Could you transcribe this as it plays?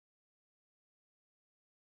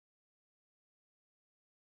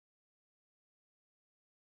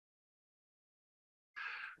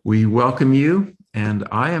We welcome you, and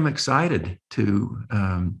I am excited to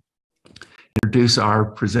introduce our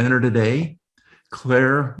presenter today,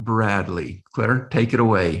 Claire Bradley. Claire, take it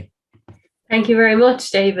away. Thank you very much,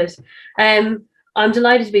 David. I'm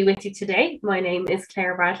delighted to be with you today. My name is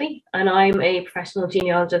Claire Bradley, and I'm a professional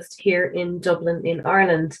genealogist here in Dublin, in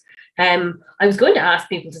Ireland. I was going to ask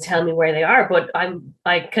people to tell me where they are, but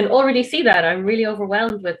I can already see that. I'm really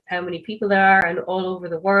overwhelmed with how many people there are and all over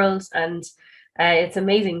the world, and it's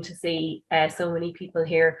amazing to see so many people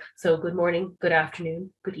here. So good morning, good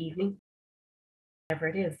afternoon, good evening, whatever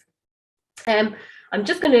it is. I'm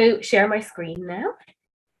just going to share my screen now.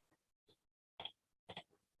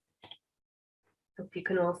 Hope you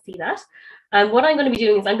can all see that. And what I'm going to be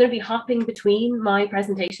doing is I'm going to be hopping between my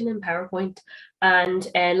presentation in PowerPoint and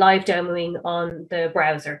live demoing on the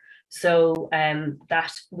browser. So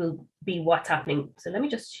that will be what's happening. So let me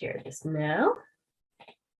just share this now.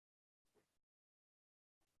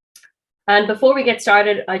 And before we get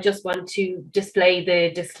started, I just want to display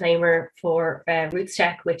the disclaimer for Roots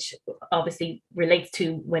Check, which obviously relates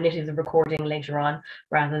to when it is a recording later on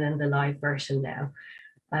rather than the live version now.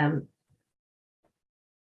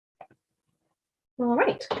 All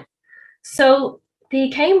right. So the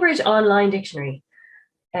Cambridge Online Dictionary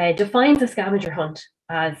defines a scavenger hunt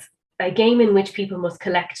as a game in which people must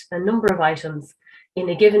collect a number of items in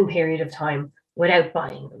a given period of time without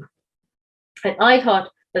buying them. And I thought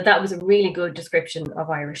that that was a really good description of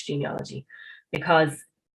Irish genealogy, because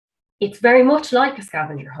it's very much like a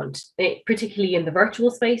scavenger hunt, particularly in the virtual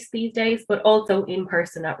space these days, but also in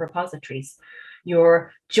person at repositories.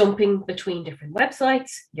 You're jumping between different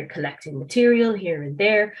websites, you're collecting material here and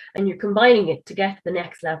there, and you're combining it to get to the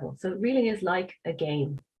next level. So it really is like a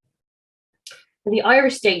game. And the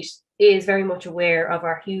Irish state is very much aware of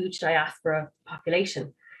our huge diaspora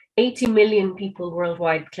population. 80 million people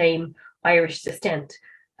worldwide claim Irish descent.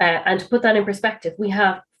 And to put that in perspective, we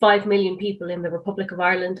have 5 million people in the Republic of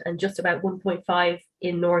Ireland and just about 1.5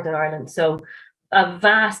 in Northern Ireland. So a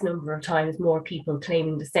vast number of times more people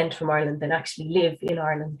claiming descent from Ireland than actually live in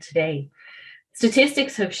Ireland today.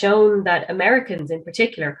 Statistics have shown that Americans in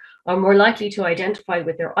particular are more likely to identify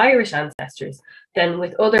with their Irish ancestors than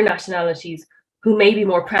with other nationalities who may be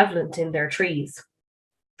more prevalent in their trees.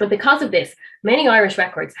 But because of this, many Irish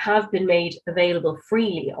records have been made available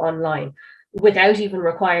freely online without even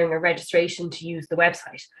requiring a registration to use the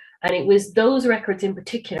website. And it was those records in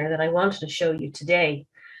particular that I wanted to show you today.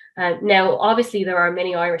 Now, obviously, there are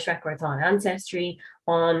many Irish records on Ancestry,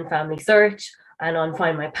 on Family Search, and on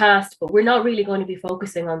Find My Past, but we're not really going to be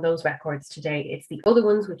focusing on those records today. It's the other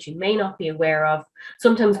ones which you may not be aware of.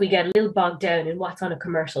 Sometimes we get a little bogged down in what's on a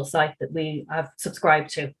commercial site that we have subscribed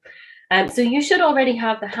to. So you should already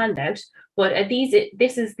have the handout, but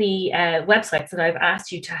this is the websites that I've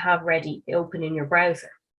asked you to have ready open in your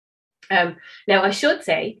browser. Now, I should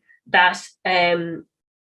say that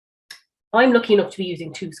I'm lucky enough to be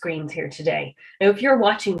using two screens here today. Now, if you're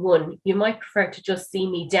watching one, you might prefer to just see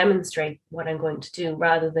me demonstrate what I'm going to do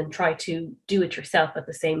rather than try to do it yourself at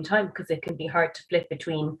the same time, because it can be hard to flip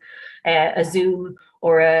between a Zoom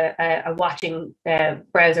or a watching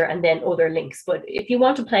browser and then other links. But if you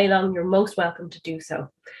want to play along, you're most welcome to do so.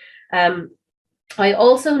 I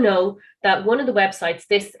also know that one of the websites,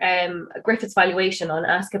 this Griffith's Valuation on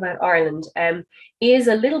Ask About Ireland, is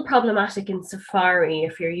a little problematic in Safari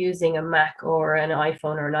if you're using a Mac or an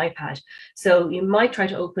iPhone or an iPad. So you might try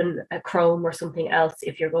to open a Chrome or something else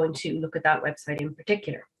if you're going to look at that website in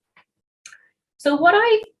particular. So what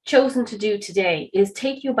I've chosen to do today is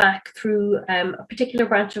take you back through a particular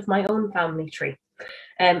branch of my own family tree.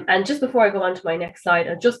 And just before I go on to my next slide,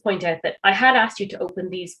 I'll just point out that I had asked you to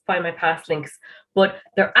open these Find My Past links, but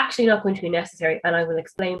they're actually not going to be necessary, and I will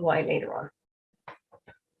explain why later on.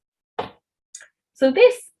 So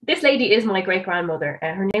this lady is my great-grandmother.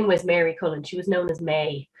 Her name was Mary Cullen. She was known as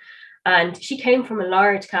May, and she came from a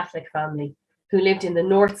large Catholic family who lived in the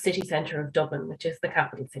north city centre of Dublin, which is the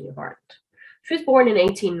capital city of Ireland. She was born in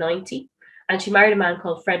 1890, and she married a man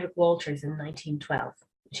called Frederick Walters in 1912.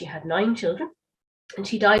 She had 9 children, and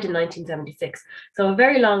she died in 1976. So a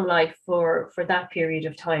very long life for that period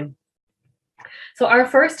of time. So our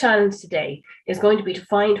first challenge today is going to be to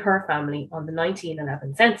find her family on the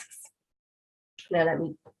 1911 census. Now let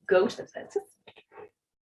me go to the census.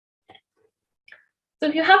 So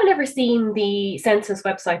if you haven't ever seen the census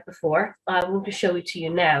website before, I want to show it to you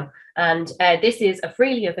now. And this is a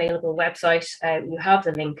freely available website. You have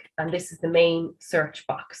the link, and this is the main search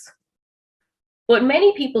box. But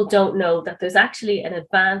many people don't know that there's actually an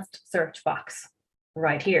advanced search box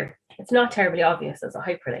right here. It's not terribly obvious as a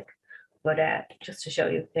hyperlink, but just to show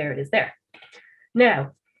you, there it is there.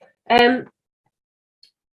 Now,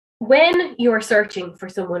 when you're searching for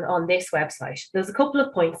someone on this website, there's a couple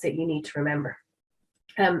of points that you need to remember.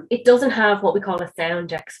 It doesn't have what we call a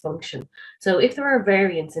soundex function. So if there are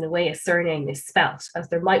variants in a way a surname is spelt, as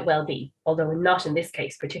there might well be, although not in this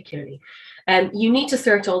case particularly, you need to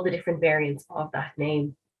search all the different variants of that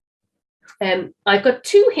name. I've got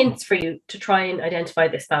 2 hints for you to try and identify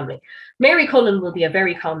this family. Mary Cullen will be a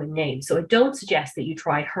very common name, so I don't suggest that you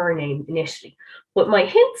try her name initially. But my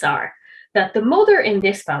hints are that the mother in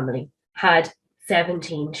this family had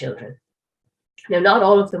 17 children. Now, not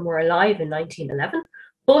all of them were alive in 1911,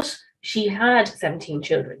 but she had 17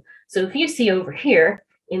 children. So if you see over here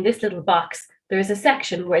in this little box, there's a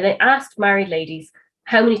section where they asked married ladies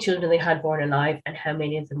how many children they had born alive and how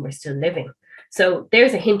many of them were still living. So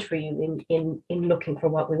there's a hint for you in looking for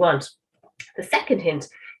what we want. The second hint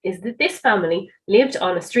is that this family lived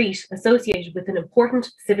on a street associated with an important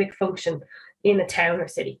civic function in a town or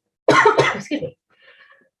city. Excuse me.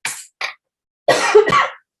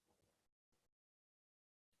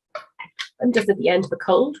 I'm just at the end of a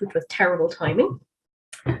cold, which was terrible timing.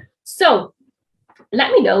 So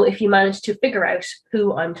let me know if you managed to figure out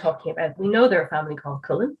who I'm talking about. We know they're a family called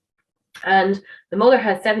Cullen, and the mother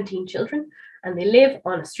has 17 children, and they live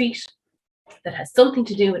on a street that has something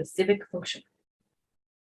to do with a civic function.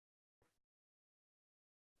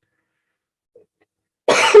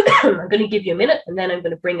 I'm going to give you a minute, and then I'm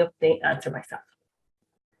going to bring up the answer myself.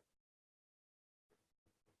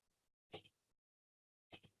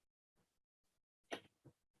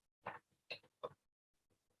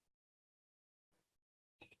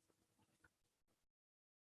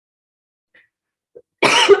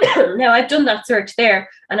 Now, I've done that search there,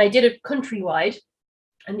 and I did it countrywide,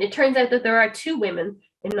 and it turns out that there are 2 women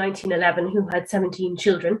in 1911 who had 17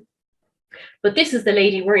 children. But this is the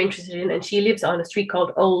lady we're interested in, and she lives on a street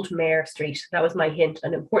called Old Mayor Street. That was my hint,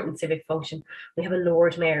 an important civic function. We have a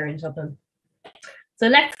Lord Mayor in Dublin. So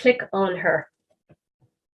let's click on her.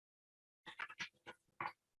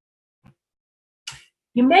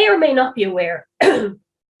 You may or may not be aware that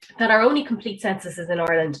our only complete censuses in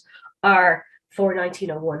Ireland are for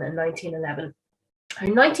 1901 and 1911. Our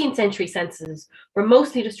 19th century censuses were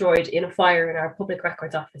mostly destroyed in a fire in our Public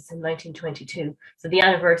Records Office in 1922. So the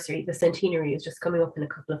anniversary, the centenary, is just coming up in a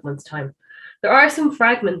couple of months' time. There are some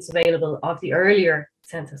fragments available of the earlier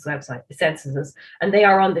census website, the censuses, and they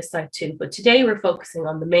are on this site too. But today we're focusing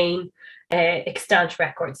on the main extant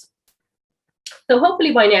records. So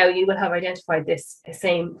hopefully by now you will have identified this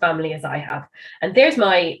same family as I have. And there's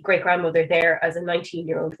my great-grandmother there as a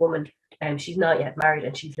 19-year-old woman. She's not yet married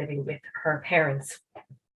and she's living with her parents.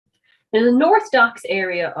 Now, the North Docks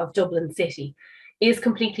area of Dublin City is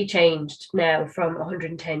completely changed now from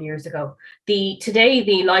 110 years ago. Today,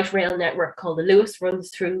 the light rail network called the Lewis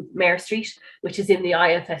runs through Mare Street, which is in the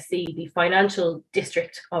IFSC, the financial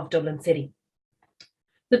district of Dublin City.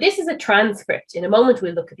 So this is a transcript. In a moment,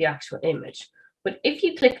 we'll look at the actual image. But if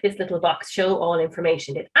you click this little box, show all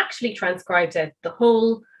information, it actually transcribes out the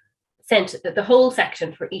whole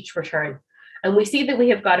section for each return. And we see that we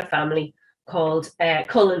have got a family called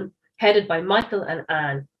Cullen, headed by Michael and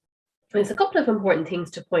Anne. There's a couple of important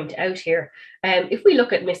things to point out here. If we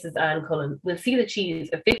look at Mrs. Anne Cullen, we'll see that she is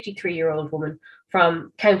a 53-year-old woman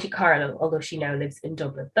from County Carlow, although she now lives in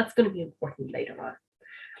Dublin. That's going to be important later on.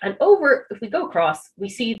 And if we go across, we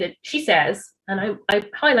see that she says, and I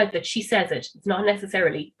highlight that she says it, it's not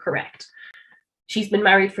necessarily correct. She's been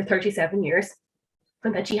married for 37 years,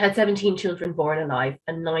 and that she had 17 children born alive,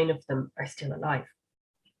 and 9 of them are still alive.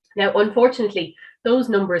 Now, unfortunately, those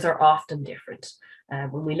numbers are often different.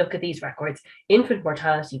 When we look at these records, infant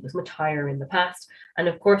mortality was much higher in the past, and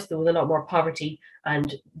of course there was a lot more poverty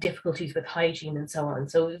and difficulties with hygiene and so on.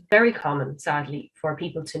 So it was very common, sadly, for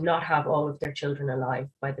people to not have all of their children alive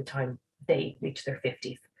by the time they reach their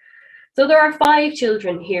 50s. So there are 5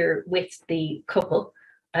 children here with the couple.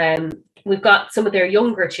 We've got some of their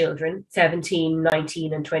younger children, 17,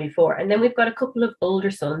 19, and 24, and then we've got a couple of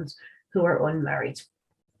older sons who are unmarried.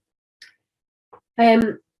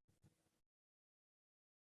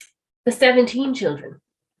 The 17 children,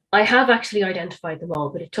 I have actually identified them all,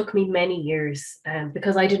 but it took me many years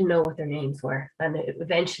because I didn't know what their names were. And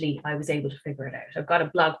eventually I was able to figure it out. I've got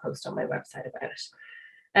a blog post on my website about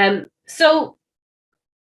it. So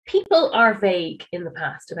people are vague in the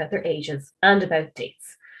past about their ages and about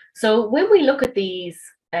dates. So when we look at these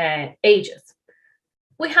ages,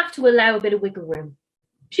 we have to allow a bit of wiggle room.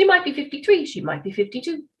 She might be 53, she might be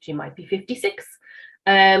 52, she might be 56.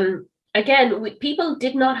 Again, people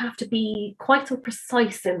did not have to be quite so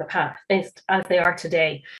precise in the past as they are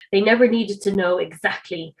today. They never needed to know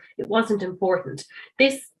exactly. It wasn't important.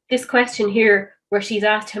 This question here where she's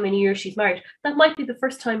asked how many years she's married, that might be the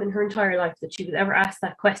first time in her entire life that she was ever asked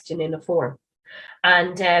that question in a form.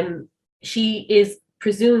 And she is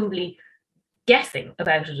presumably guessing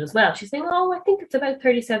about it as well. She's saying, oh, I think it's about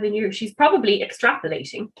 37 years. She's probably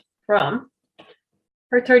extrapolating from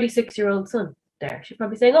her 36-year-old son there. She's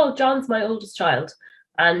probably saying, oh, John's my oldest child,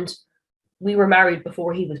 and we were married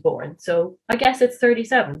before he was born, so I guess it's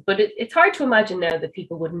 37. But it's hard to imagine now that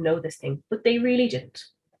people wouldn't know this thing, but they really didn't.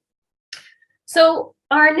 So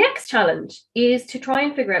our next challenge is to try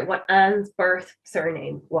and figure out what Anne's birth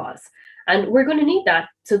surname was. And we're going to need that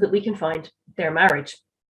so that we can find their marriage.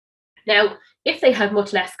 Now, if they had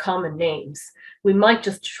much less common names, we might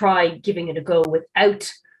just try giving it a go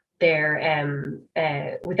without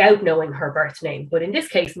without knowing her birth name. But in this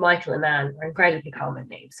case, Michael and Anne are incredibly common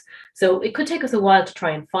names. So it could take us a while to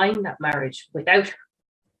try and find that marriage without her.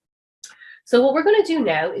 So what we're going to do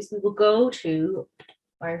now is we will go to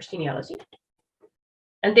Irish Genealogy.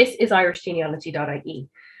 And this is irishgenealogy.ie.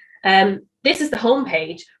 This is the home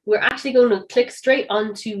page. We're actually going to click straight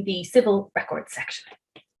onto the civil records section.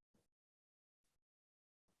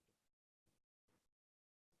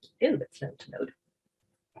 A little bit slow to load.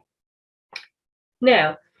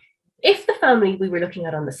 Now, if the family we were looking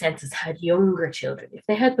at on the census had younger children, if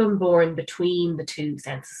they had been born between the two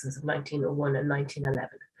censuses of 1901 and 1911,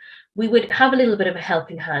 we would have a little bit of a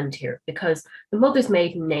helping hand here, because the mother's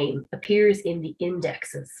maiden name appears in the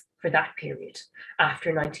indexes for that period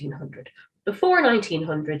after 1900. Before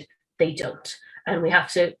 1900, they don't, and we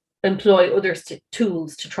have to employ other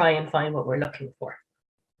tools to try and find what we're looking for.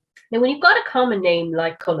 Now, when you've got a common name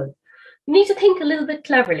like Cullen, you need to think a little bit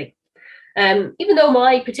cleverly. Even though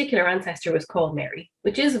my particular ancestor was called Mary,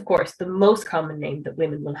 which is, of course, the most common name that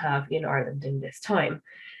women will have in Ireland in this time,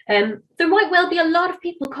 there might well be a lot of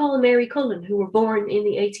people called Mary Cullen who were born in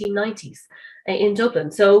the 1890s in Dublin.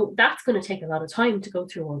 So that's going to take a lot of time to go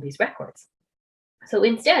through all these records. So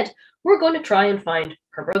instead, we're going to try and find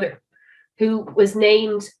her brother, who was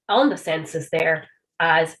named on the census there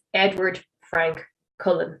as Edward Frank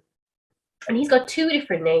Cullen. And he's got two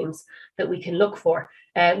different names that we can look for.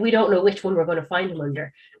 We don't know which one we're going to find him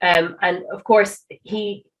under. And of course,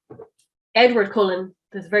 Edward Cullen,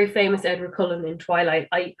 there's a very famous Edward Cullen in Twilight.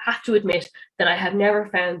 I have to admit that I have never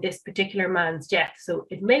found this particular man's death. So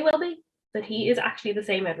it may well be that he is actually the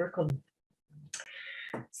same Edward Cullen.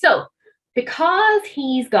 So because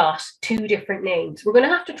he's got two different names, we're going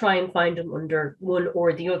to have to try and find him under one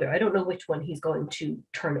or the other. I don't know which one he's going to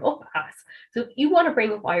turn up as. So if you want to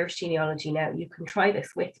bring up Irish genealogy now, you can try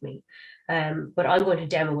this with me. But I'm going to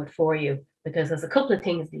demo it for you, because there's a couple of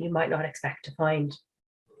things that you might not expect to find.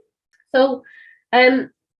 So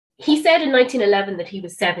he said in 1911 that he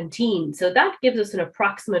was 17. So that gives us an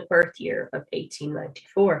approximate birth year of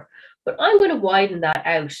 1894. But I'm going to widen that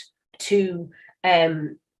out to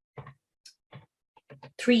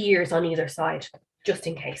 3 years on either side, just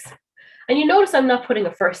in case. And you notice I'm not putting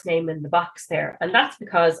a first name in the box there. And that's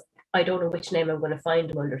because I don't know which name I'm going to find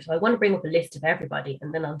them under. So I want to bring up a list of everybody,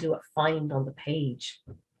 and then I'll do a find on the page.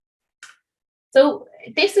 So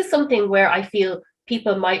this is something where I feel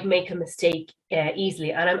people might make a mistake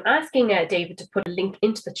easily. And I'm asking David to put a link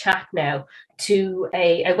into the chat now to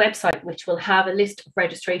a website which will have a list of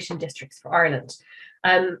registration districts for Ireland.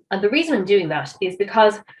 And the reason I'm doing that is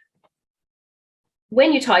because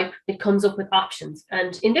when you type, it comes up with options.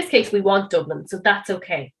 And in this case, we want Dublin, so that's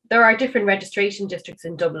okay. There are different registration districts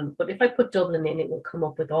in Dublin, but if I put Dublin in, it will come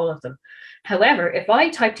up with all of them. However, if I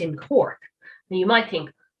typed in Cork, then you might think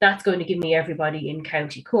that's going to give me everybody in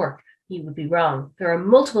County Cork. You would be wrong. There are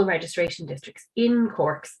multiple registration districts in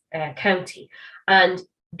Cork's county. And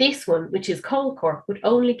this one, which is called Cork, would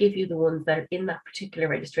only give you the ones that are in that particular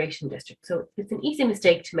registration district. So it's an easy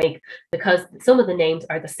mistake to make, because some of the names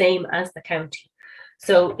are the same as the county.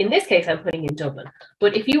 So in this case, I'm putting in Dublin.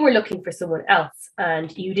 But if you were looking for someone else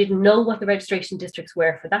and you didn't know what the registration districts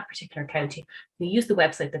were for that particular county, you use the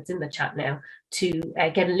website that's in the chat now to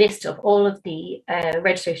get a list of all of the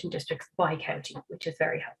registration districts by county, which is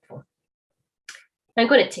very helpful. I'm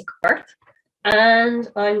going to tick birth, and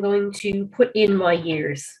I'm going to put in my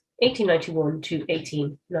years, 1891 to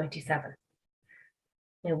 1897.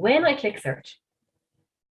 Now, when I click search,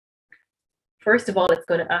 first of all, it's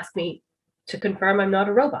going to ask me to confirm I'm not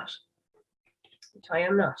a robot, which I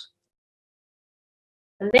am not.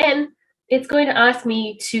 And then it's going to ask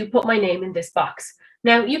me to put my name in this box.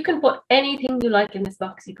 Now, you can put anything you like in this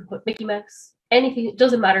box. You can put Mickey Mouse, anything, it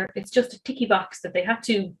doesn't matter. It's just a ticky box that they have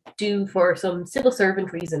to do for some civil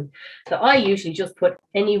servant reason. So I usually just put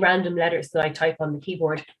any random letters that I type on the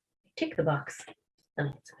keyboard, tick the box, and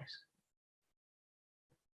hit submit.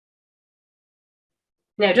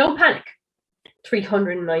 Now, don't panic.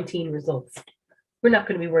 319 results. We're not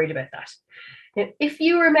going to be worried about that. Now, if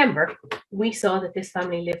you remember, we saw that this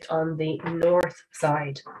family lived on the north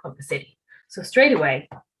side of the city. So straight away,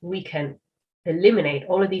 we can eliminate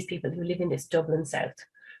all of these people who live in this Dublin South.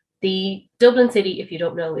 The Dublin city, if you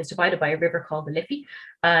don't know, is divided by a river called the Liffey,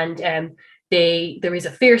 and there is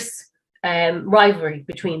a fierce rivalry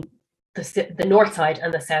between the north side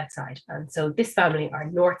and the south side. And so this family are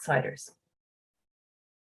north siders.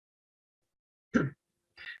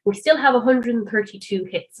 We still have 132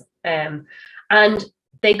 hits, and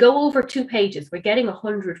they go over 2 pages. We're getting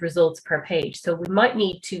 100 results per page, so we might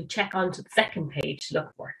need to check onto the second page to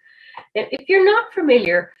look for. Now, if you're not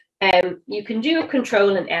familiar, you can do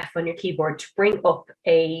Control and F on your keyboard to bring up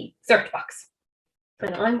a search box.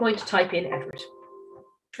 And I'm going to type in Edward.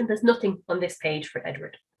 And there's nothing on this page for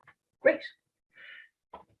Edward. Great.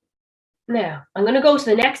 Now, I'm going to go to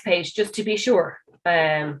the next page just to be sure.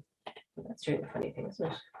 That's really a funny thing,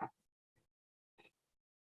 isn't it?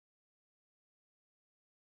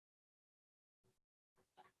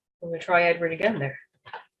 I'm going to try Edward again there.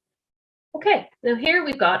 Okay, now here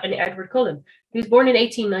we've got an Edward Cullen, who's born in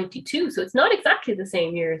 1892, so it's not exactly the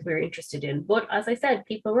same year as we're interested in, but as I said,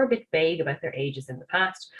 people were a bit vague about their ages in the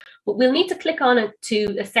past, but we'll need to click on it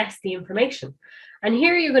to assess the information. And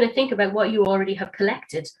here you're going to think about what you already have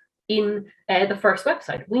collected in the first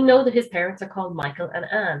website. We know that his parents are called Michael and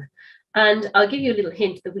Anne, and I'll give you a little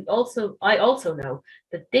hint that I also know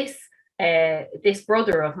that this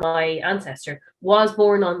brother of my ancestor was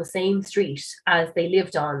born on the same street as they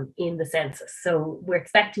lived on in the census. So we're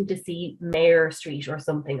expecting to see Mayor Street or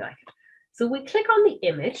something like it. So we click on the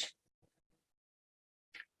image,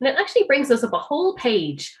 and it actually brings us up a whole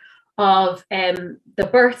page of the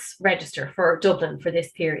births register for Dublin for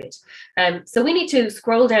this period. So we need to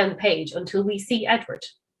scroll down the page until we see Edward.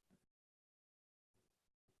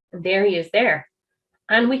 And there he is there.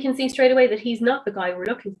 And we can see straight away that he's not the guy we're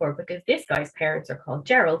looking for, because this guy's parents are called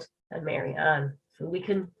Gerald and Mary Ann. So we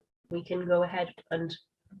can go ahead and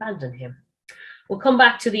abandon him. We'll come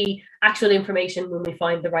back to the actual information when we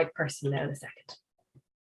find the right person now in a second.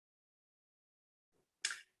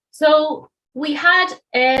 So we had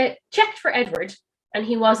checked for Edward and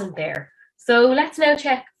he wasn't there. So let's now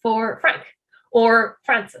check for Frank or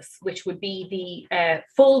Francis, which would be the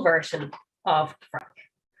full version of Frank.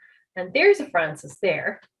 And there's a Francis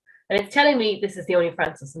there, and it's telling me this is the only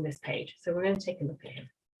Francis on this page. So we're going to take a look at him.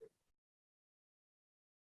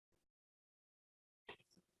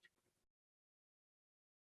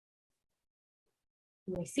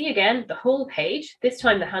 And we see again the whole page. This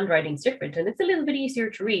time the handwriting's different, and it's a little bit easier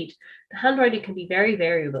to read. The handwriting can be very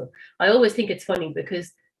variable. I always think it's funny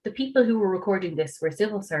because the people who were recording this were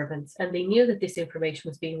civil servants, and they knew that this information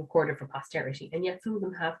was being recorded for posterity, and yet some of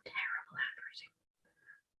them have terrible handwriting.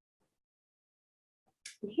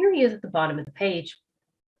 And here he is at the bottom of the page.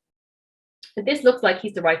 And this looks like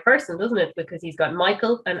he's the right person, doesn't it? Because he's got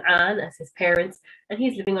Michael and Anne as his parents, and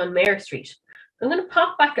he's living on Mayor Street. So I'm going to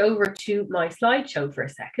pop back over to my slideshow for a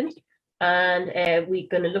second, and we're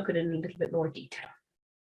going to look at it in a little bit more detail.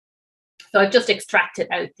 So I've just extracted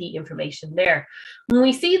out the information there. And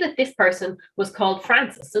we see that this person was called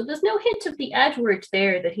Francis. So there's no hint of the Edward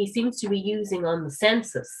there that he seems to be using on the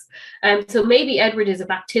census. So maybe Edward is a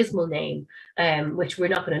baptismal name, which we're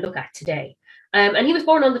not going to look at today. And he was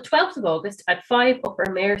born on the 12th of August at 5 Upper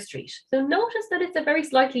Mayor Street. So notice that it's a very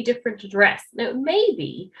slightly different address. Now, it may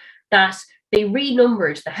be that they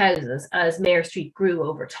renumbered the houses as Mayor Street grew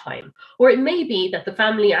over time. Or it may be that the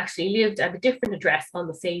family actually lived at a different address on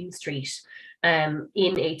the same street in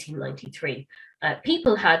 1893.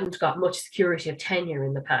 People hadn't got much security of tenure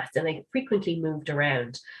in the past, and they frequently moved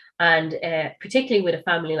around. And particularly with a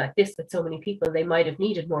family like this, with so many people, they might have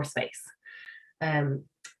needed more space.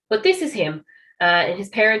 But this is him, and his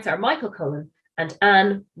parents are Michael Cullen and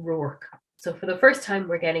Anne Rourke. So for the first time,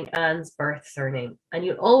 we're getting Anne's birth surname, and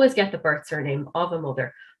you'll always get the birth surname of a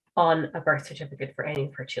mother on a birth certificate for any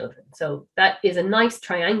of her children. So that is a nice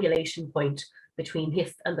triangulation point between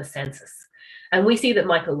his and the census. And we see that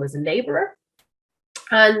Michael was a labourer.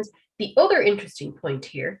 And the other interesting point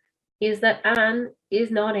here is that Anne is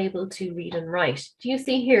not able to read and write. Do you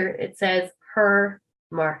see here? It says her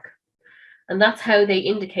mark. And that's how they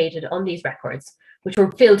indicated on these records, which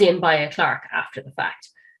were filled in by a clerk after the fact,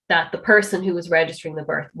 that the person who was registering the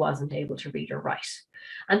birth wasn't able to read or write.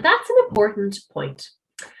 And that's an important point.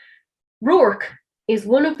 Rourke is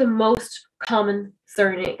one of the most common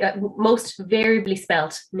surname, most variably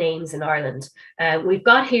spelt names in Ireland. We've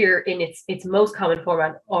got here in its most common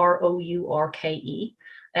format, Rourke,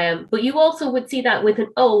 But you also would see that with an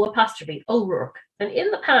O apostrophe, O'Rourke. And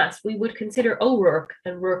in the past, we would consider O'Rourke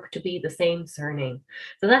and Rourke to be the same surname.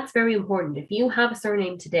 So that's very important. If you have a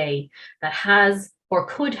surname today that has or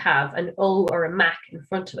could have an O or a Mac in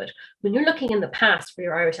front of it, when you're looking in the past for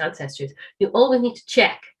your Irish ancestors, you always need to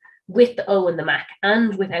check with the O and the Mac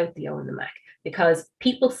and without the O and the Mac, because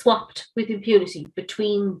people swapped with impunity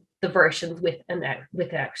between the versions with and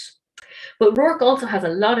without. But Rourke also has a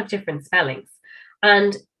lot of different spellings.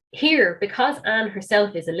 And here, because Anne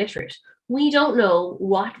herself is illiterate, we don't know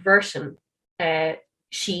what version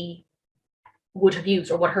she would have used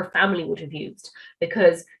or what her family would have used,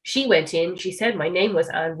 because she went in, she said, my name was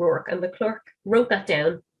Anne Rourke, and the clerk wrote that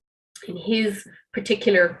down in his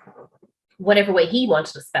particular, whatever way he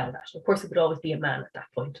wanted to spell that. Of course, it would always be a man at that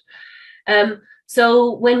point.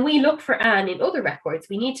 So when we look for Anne in other records,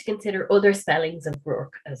 we need to consider other spellings of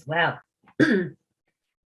Rourke as well.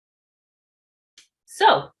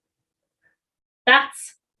 So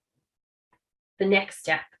that's the next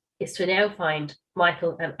step, is to now find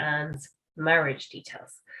Michael and Anne's marriage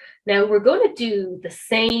details. Now we're going to do the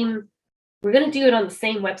same, we're going to do it on the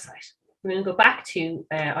same website. We're going to go back to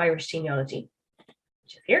Irish genealogy,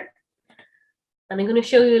 which is here, and I'm going to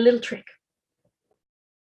show you a little trick.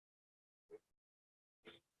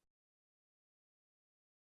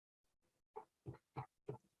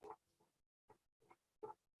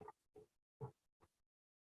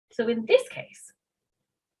 So in this case,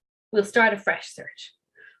 we'll start a fresh search,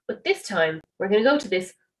 but this time we're going to go to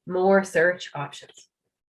this more search options.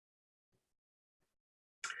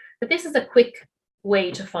 But this is a quick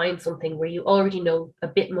way to find something where you already know a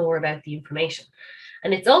bit more about the information.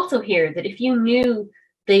 And it's also here that if you knew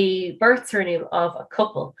the birth surname of a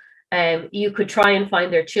couple, you could try and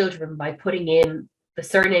find their children by putting in the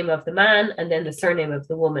surname of the man and then the surname of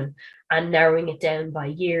the woman and narrowing it down by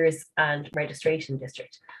years and registration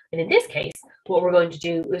district. And in this case, what we're going to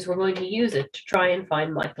do is we're going to use it to try and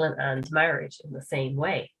find Michael and Anne's marriage in the same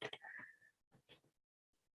way.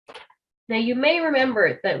 Now, you may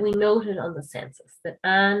remember that we noted on the census that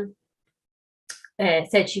Anne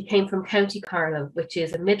said she came from County Carlow, which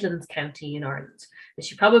is a Midlands county in Ireland. And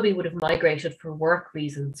she probably would have migrated for work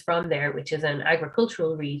reasons from there, which is an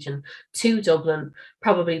agricultural region, to Dublin,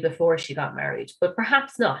 probably before she got married, but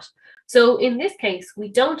perhaps not. So in this case, we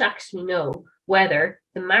don't actually know whether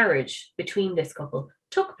the marriage between this couple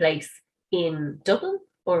took place in Dublin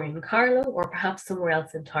or in Carlow or perhaps somewhere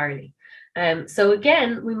else entirely. So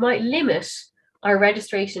again, we might limit our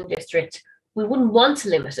registration district. We wouldn't want to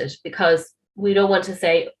limit it because we don't want to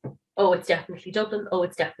say, oh, it's definitely Dublin, oh,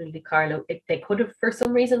 it's definitely Carlow. They could have, for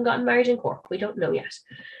some reason, gotten married in Cork. We don't know yet.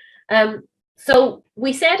 So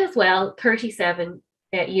we said as well, 37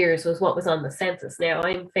 years was what was on the census. Now,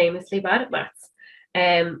 I'm famously bad at maths,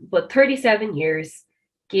 but 37 years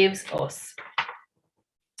gives us,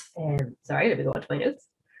 sorry, let me go on to my notes.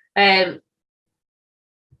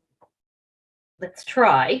 Let's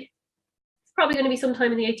try. It's probably going to be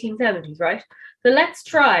sometime in the 1870s, right? So let's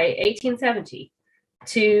try 1870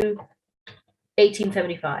 to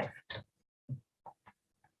 1875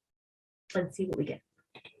 and see what we get.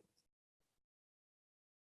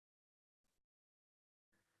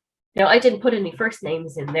 Now, I didn't put any first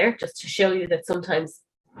names in there just to show you that sometimes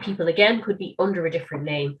people, again, could be under a different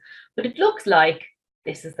name, but it looks like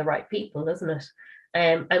this is the right people, doesn't it?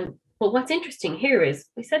 But what's interesting here is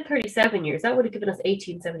we said 37 years, that would have given us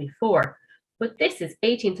 1874, but this is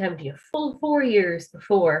 1870, a full 4 years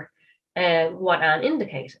before what Anne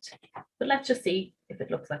indicated. But let's just see if it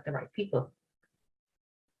looks like the right people.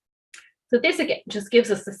 So this again just gives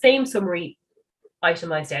us the same summary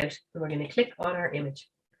itemized out, and we're going to click on our image.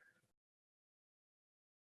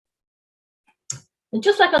 And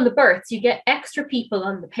just like on the births, you get extra people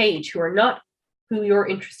on the page who are not who you're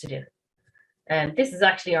interested in. And this is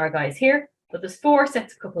actually our guys here, but there's 4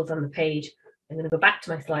 sets of couples on the page. I'm going to go back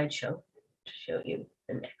to my slideshow to show you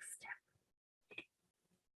the next step.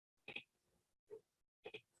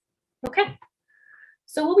 Okay,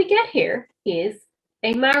 so what we get here is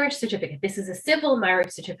a marriage certificate. This is a civil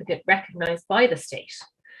marriage certificate recognized by the state.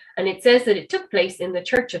 And it says that it took place in the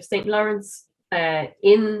Church of St. Lawrence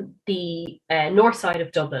in the north side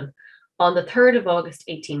of Dublin on the 3rd of August,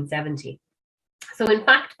 1870. So in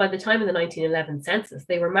fact, by the time of the 1911 census,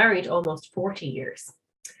 they were married almost 40 years.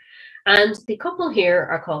 And the couple here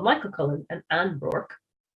are called Michael Cullen and Anne Rourke.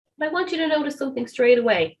 And I want you to notice something straight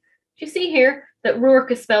away. You see here that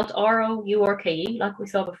Rourke is spelled R-O-U-R-K-E, like we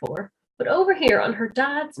saw before. But over here on her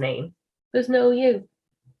dad's name, there's no U,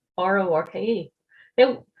 R-O-R-K-E.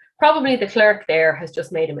 Now, probably the clerk there has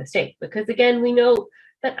just made a mistake because, again, we know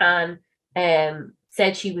that Anne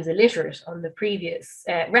said she was illiterate on the previous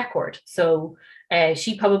record. So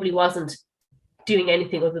she probably wasn't doing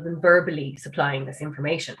anything other than verbally supplying this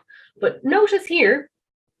information. But notice here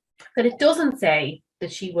that it doesn't say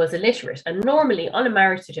that she was illiterate. And normally on a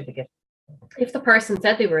marriage certificate, if the person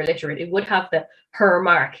said they were illiterate, it would have the her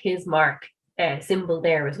mark, his mark symbol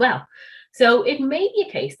there as well. So it may be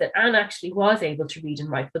a case that Anne actually was able to read and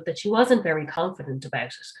write, but that she wasn't very confident about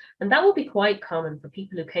it. And that would be quite common for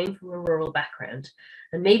people who came from a rural background.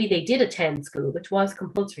 And maybe they did attend school, which was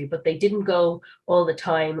compulsory, but they didn't go all the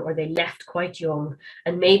time, or they left quite young.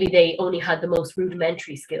 And maybe they only had the most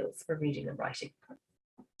rudimentary skills for reading and writing.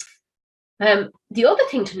 The other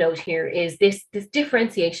thing to note here is this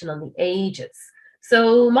differentiation on the ages.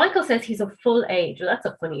 So Michael says he's of full age. Well, that's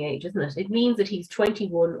a funny age, isn't it? It means that he's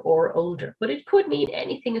 21 or older, but it could mean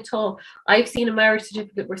anything at all. I've seen a marriage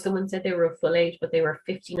certificate where someone said they were of full age, but they were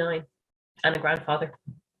 59 and a grandfather.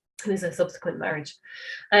 It was a subsequent marriage.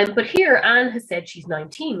 But here Anne has said she's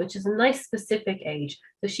 19, which is a nice specific age.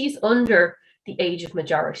 So she's under the age of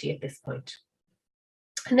majority at this point.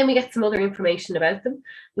 And then we get some other information about them.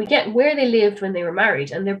 We get where they lived when they were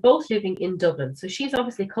married, and they're both living in Dublin. So she's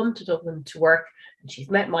obviously come to Dublin to work, and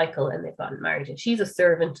she's met Michael, and they've gotten married, and she's a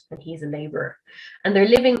servant and he's a labourer. And they're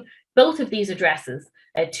living both of these addresses,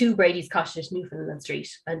 2 Brady's Cottage, Newfoundland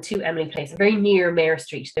Street, and 2 Emily Place, very near Mare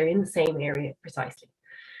Street. They're in the same area precisely.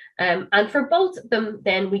 And for both of them,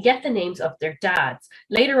 then we get the names of their dads.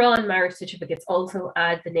 Later on, marriage certificates also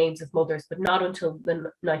add the names of mothers, but not until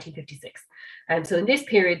 1956. So in this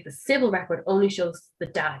period, the civil record only shows the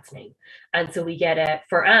dad's name. And so we get,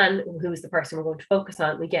 for Anne, who is the person we're going to focus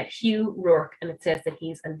on, we get Hugh Rourke, and it says that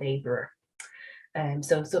he's a labourer.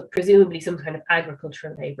 So presumably some kind of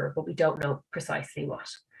agricultural labourer, but we don't know precisely what.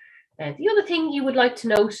 The other thing you would like to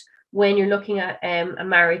note when you're looking at a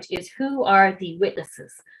marriage is who are the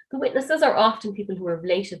witnesses. The witnesses are often people who are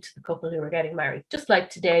related to the couple who are getting married. Just like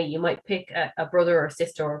today, you might pick a brother or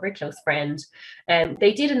sister or a very close friend.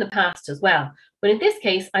 They did in the past as well. But in this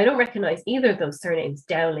case, I don't recognize either of those surnames,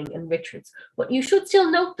 Dowling and Richards. But you should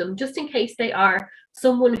still note them just in case they are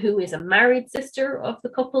someone who is a married sister of the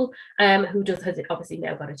couple, who just has obviously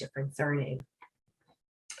now got a different surname.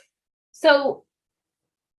 So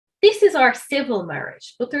this is our civil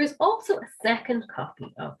marriage, but there is also a second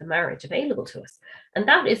copy of the marriage available to us, and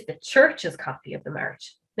that is the church's copy of the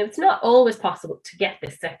marriage. Now, it's not always possible to get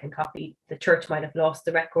this second copy. The church might have lost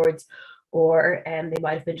the records, or they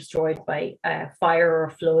might have been destroyed by a fire or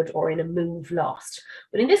a flood, or in a move lost.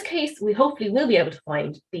 But in this case, we hopefully will be able to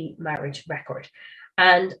find the marriage record.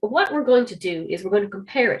 And what we're going to do is we're going to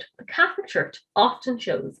compare it. The Catholic Church often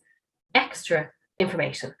shows extra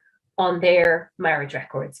information on their marriage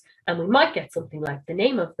records, and we might get something like the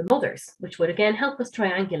name of the mothers, which would again help us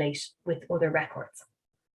triangulate with other records.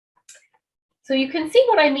 So you can see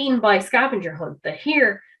what I mean by scavenger hunt, that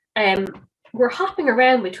here we're hopping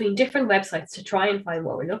around between different websites to try and find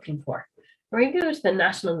what we're looking for. We're going to go to the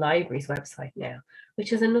National Library's website now,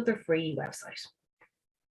 which is another free website.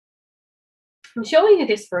 I'm showing you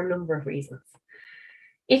this for a number of reasons.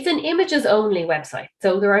 It's an images only website,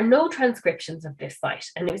 so there are no transcriptions of this site.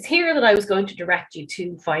 And it was here that I was going to direct you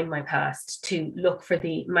to Find My Past to look for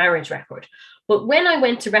the marriage record. But when I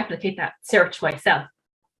went to replicate that search myself,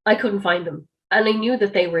 I couldn't find them. And I knew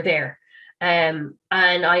that they were there. And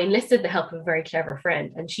I enlisted the help of a very clever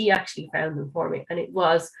friend, and she actually found them for me. And it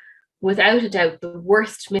was, without a doubt, the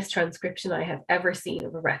worst mistranscription I have ever seen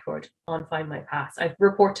of a record on Find My Past. I've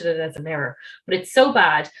reported it as an error, but it's so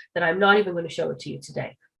bad that I'm not even going to show it to you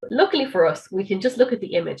today. But luckily for us, we can just look at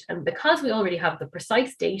the image, and because we already have the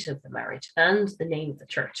precise date of the marriage and the name of the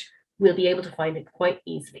church, we'll be able to find it quite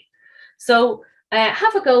easily. So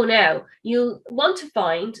have a go now. You'll want to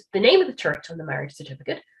find the name of the church on the marriage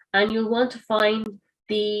certificate, and you'll want to find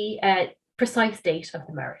the precise date of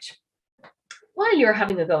the marriage. While you're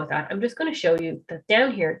having a go at that, I'm just going to show you that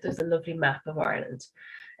down here, there's a lovely map of Ireland.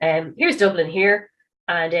 Here's Dublin here,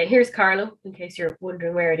 and here's Carlow, in case you're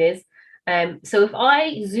wondering where it is. So if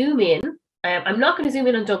I zoom in, I'm not going to zoom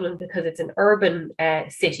in on Dublin because it's an urban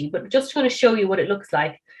city, but just going to show you what it looks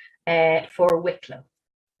like for Wicklow.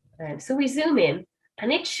 So we zoom in,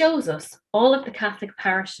 and it shows us all of the Catholic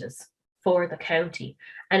parishes for the county,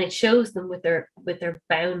 and it shows them with their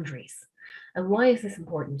boundaries. And why is this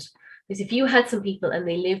important? Because if you had some people and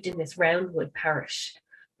they lived in this Roundwood parish,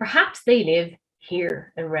 perhaps they live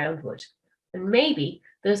here in Roundwood, and maybe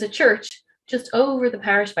there's a church just over the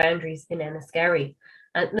parish boundaries in Enniskerry.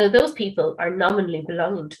 And now those people are nominally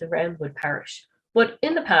belonging to the Roundwood parish, but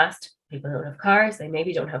in the past, people don't have cars, they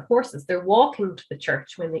maybe don't have horses, they're walking to the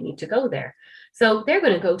church when they need to go there. So they're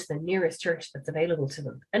going to go to the nearest church that's available to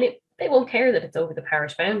them. And it they won't care that it's over the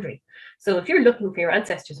parish boundary. So if you're looking for your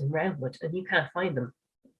ancestors in Roundwood and you can't find them,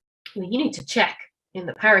 well, you need to check in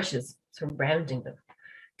the parishes surrounding them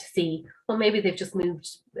to see, well, maybe they've just moved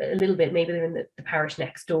a little bit, maybe they're in the parish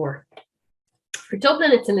next door. For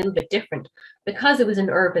Dublin, it's a little bit different. Because it was an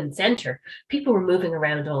urban centre, people were moving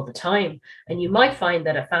around all the time. And you might find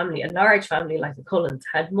that a large family like the Cullens,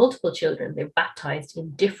 had multiple children. They were baptised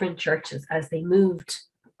in different churches as they moved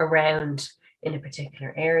around in a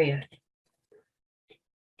particular area.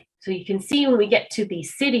 So you can see when we get to the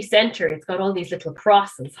city centre, it's got all these little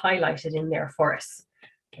crosses highlighted in there for us.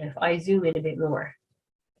 And if I zoom in a bit more,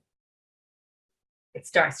 it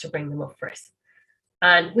starts to bring them up for us.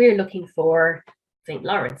 And we're looking for St.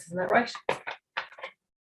 Lawrence, isn't that right?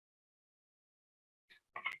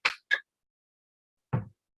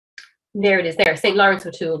 There it is there. St. Lawrence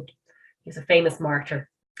O'Toole is a famous martyr.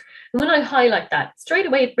 And when I highlight that, straight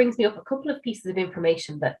away it brings me up a couple of pieces of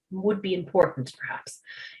information that would be important, perhaps.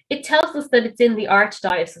 It tells us that it's in the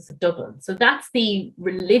Archdiocese of Dublin. So that's the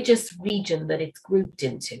religious region that it's grouped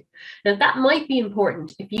into. Now, that might be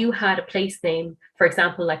important if you had a place name, for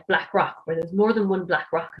example, like Blackrock, where there's more than one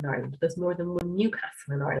Blackrock in Ireland. There's more than one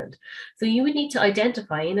Newcastle in Ireland. So you would need to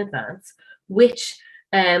identify in advance which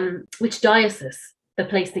diocese the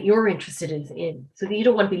place that you're interested in. So you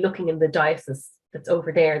don't want to be looking in the diocese that's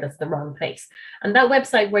over there, that's the wrong place. And that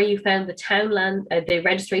website where you found the townland, the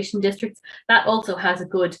registration districts, that also has a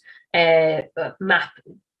good a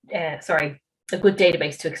good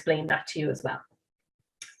database to explain that to you as well.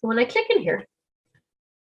 So when I click in here,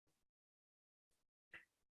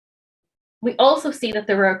 we also see that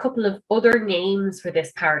there are a couple of other names for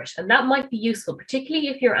this parish, and that might be useful, particularly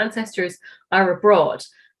if your ancestors are abroad.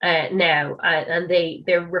 Now, and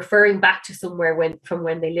they're referring back to somewhere from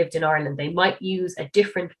when they lived in Ireland. They might use a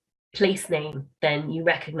different place name than you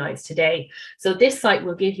recognize today. So this site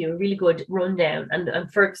will give you a really good rundown.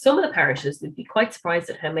 And for some of the parishes, you'd be quite surprised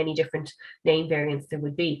at how many different name variants there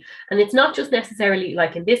would be. And it's not just necessarily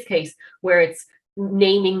like in this case, where it's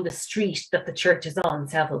naming the street that the church is on,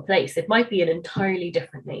 Savile Place. It might be an entirely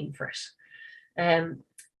different name for it.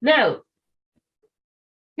 Now,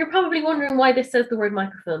 you're probably wondering why this says the word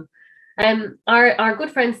microfilm. Our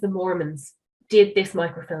good friends, the Mormons, did this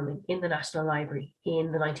microfilming in the National Library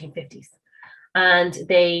in the 1950s. And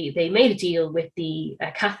they made a deal with the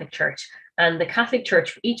Catholic Church. And the Catholic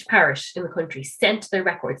Church, for each parish in the country, sent their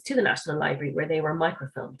records to the National Library where they were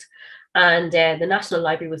microfilmed. And the National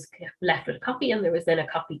Library was left with a copy, and there was then a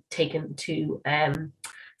copy taken to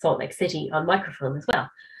Salt Lake City on microfilm as well.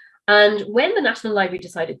 And when the National Library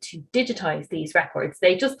decided to digitize these records,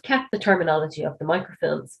 they just kept the terminology of the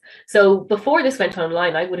microfilms. So before this went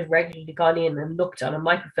online, I would have regularly gone in and looked on a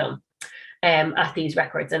microfilm at these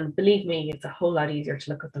records. And believe me, it's a whole lot easier to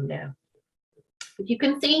look at them now. But you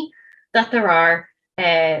can see that there are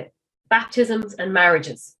baptisms and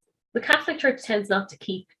marriages. The Catholic Church tends not to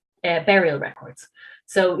keep burial records.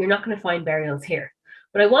 So you're not going to find burials here.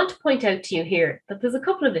 But I want to point out to you here that there's a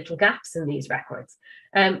couple of little gaps in these records.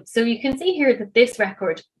 So you can see here that this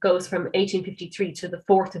record goes from 1853 to the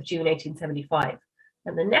 4th of June, 1875.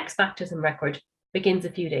 And the next baptism record begins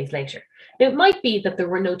a few days later. Now, it might be that there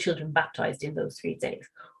were no children baptized in those 3 days,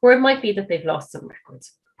 or it might be that they've lost some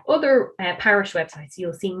records. Other parish websites,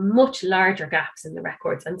 you'll see much larger gaps in the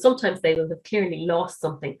records, and sometimes they will have clearly lost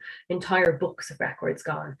something, entire books of records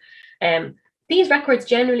gone. These records,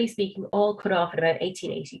 generally speaking, all cut off at about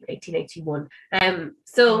 1880, 1881.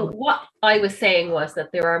 So what I was saying was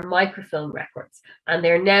that there are microfilm records, and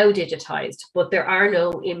they're now digitized, but there are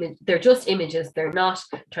no image, they're just images, they're not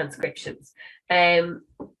transcriptions.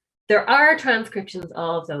 There are transcriptions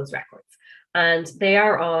of those records, and they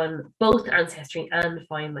are on both Ancestry and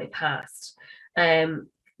Find My Past.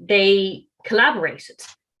 They collaborated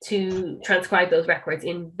to transcribe those records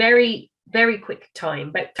in very quick time,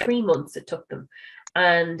 about 3 months it took them.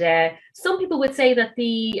 And some people would say that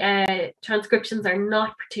the transcriptions are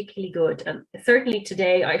not particularly good. And certainly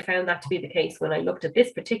today I found that to be the case when I looked at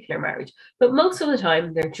this particular marriage. But most of the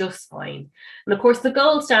time they're just fine. And of course, the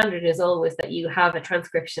gold standard is always that you have a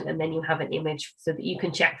transcription and then you have an image so that you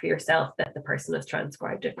can check for yourself that the person has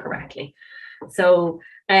transcribed it correctly. So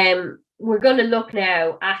we're going to look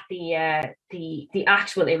now at the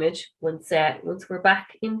actual image once we're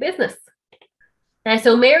back in business.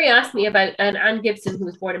 So Mary asked me about Anne Gibson, who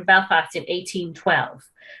was born in Belfast in 1812.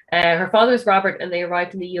 Her father was Robert, and they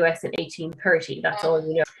arrived in the US in 1830. That's all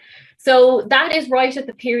we know. So that is right at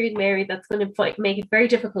the period, Mary, that's going to make it very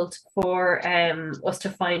difficult for us to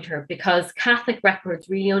find her, because Catholic records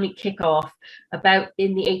really only kick off about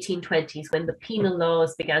in the 1820s, when the penal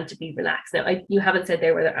laws began to be relaxed. Now, you haven't said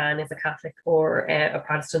there whether Anne is a Catholic or a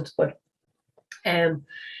Protestant, but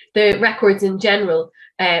the records in general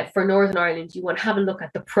for Northern Ireland, you want to have a look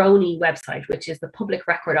at the PRONI website, which is the Public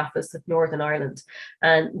Record Office of Northern Ireland,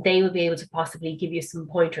 and they will be able to possibly give you some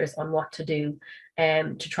pointers on what to do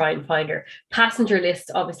to try and find her. Passenger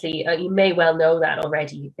list, obviously, you may well know that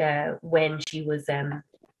already when she was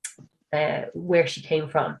where she came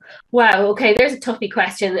from. Wow, okay, there's a toughie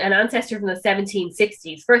question. An ancestor from the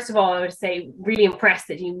 1760s. First of all, I would say really impressed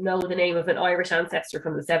that you know the name of an Irish ancestor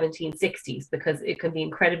from the 1760s, because it can be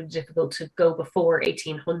incredibly difficult to go before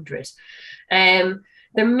 1800.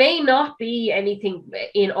 There may not be anything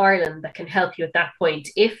in Ireland that can help you at that point.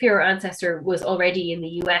 If your ancestor was already in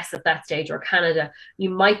the US at that stage, or Canada, you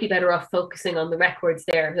might be better off focusing on the records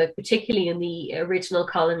there, like particularly in the original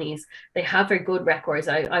colonies. They have very good records.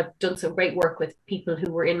 I've done some great work with people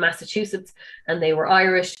who were in Massachusetts and they were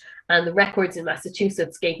Irish, and the records in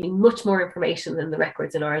Massachusetts gave me much more information than the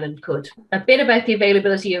records in Ireland could. A bit about the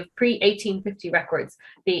availability of pre-1850 records.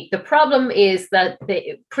 The problem is that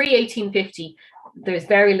the pre-1850, there's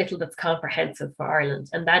very little that's comprehensive for Ireland,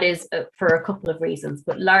 and that is for a couple of reasons,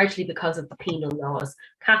 but largely because of the penal laws.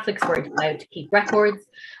 Catholics weren't allowed to keep records,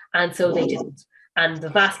 and so they didn't. And the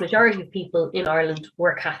vast majority of people in Ireland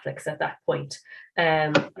were Catholics at that point.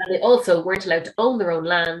 And they also weren't allowed to own their own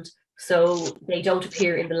land, so they don't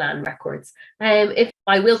appear in the land records. If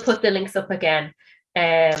I will put the links up again.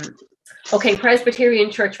 Okay,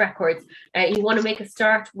 Presbyterian Church records. You want to make a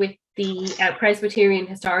start with the Presbyterian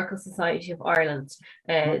Historical Society of Ireland.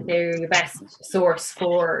 They're your best source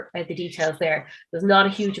for the details there. There's not a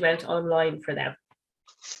huge amount online for them.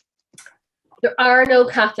 There are no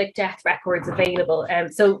Catholic death records available.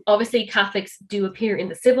 So obviously Catholics do appear in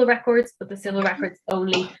the civil records, but the civil records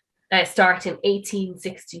only start in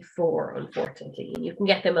 1864, unfortunately. And you can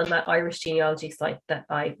get them on that Irish genealogy site that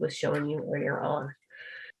I was showing you earlier on.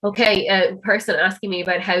 Okay, a person asking me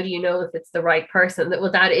about how do you know if it's the right person?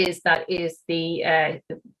 Well, that is the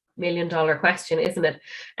million-dollar question, isn't it?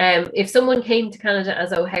 If someone came to Canada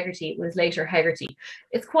as O'Hegarty, it was later Hegarty.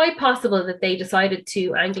 It's quite possible that they decided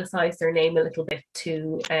to anglicize their name a little bit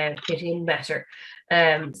to fit in better.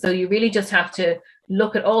 So you really just have to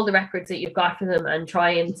look at all the records that you've got for them and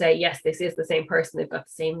try and say, yes, this is the same person. They've got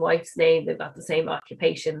the same wife's name. They've got the same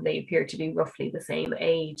occupation. They appear to be roughly the same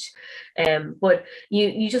age. But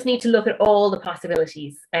you just need to look at all the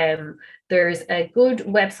possibilities. There's a good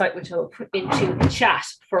website, which I'll put into the chat,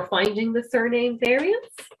 for finding the surname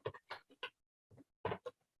variants.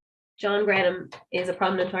 John Grenham is a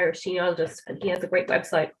prominent Irish genealogist, and he has a great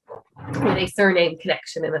website with a surname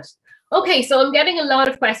connection in it. Okay, so I'm getting a lot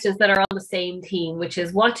of questions that are on the same theme, which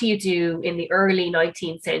is, what do you do in the early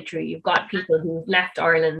 19th century? You've got people who've left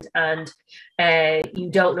Ireland and you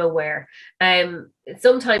don't know where.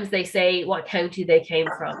 Sometimes they say what county they came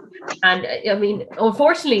from. And I mean,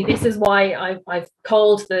 unfortunately, this is why I've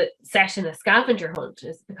called the session a scavenger hunt,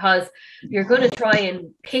 is because you're going to try and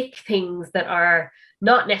pick things that are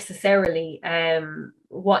not necessarily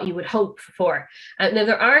what you would hope for. Now,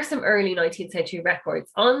 there are some early 19th century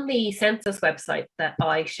records on the census website that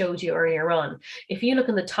I showed you earlier on. If you look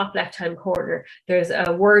in the top left-hand corner, there's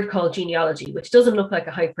a word called genealogy, which doesn't look like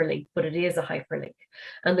a hyperlink, but it is a hyperlink.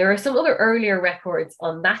 And there are some other earlier records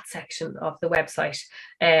on that section of the website,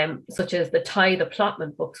 such as the tithe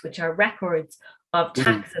allotment books, which are records of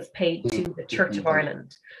taxes paid to the Church of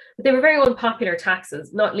Ireland. But they were very unpopular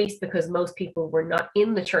taxes, not least because most people were not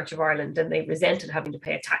in the Church of Ireland and they resented having to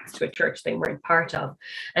pay a tax to a church they weren't part of.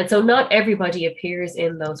 And so not everybody appears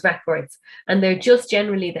in those records, and they're just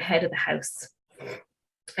generally the head of the house.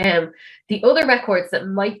 The other records that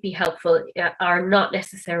might be helpful are not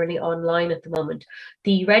necessarily online at the moment.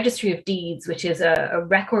 The Registry of Deeds, which is a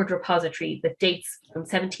record repository that dates from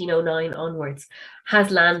 1709 onwards,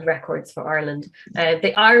 has land records for Ireland.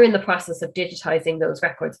 They are in the process of digitizing those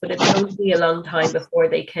records, but it's going to be a long time before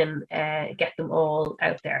they can get them all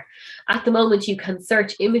out there. At the moment, you can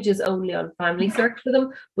search images only on Family Search for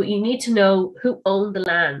them, but you need to know who owned the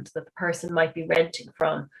land that the person might be renting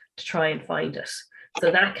from to try and find it. So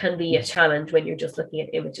that can be a challenge when you're just looking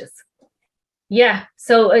at images. Yeah,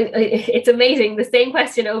 so it's amazing. The same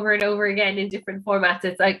question over and over again in different formats.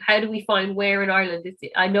 It's like, how do we find where in Ireland?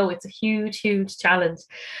 I know it's a huge, huge challenge.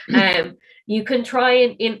 You can try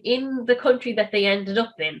in the country that they ended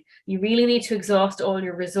up in. You really need to exhaust all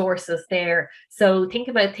your resources there. So think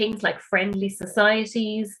about things like friendly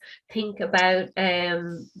societies. Think about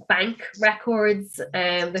bank records.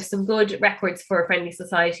 There's some good records for friendly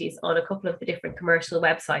societies on a couple of the different commercial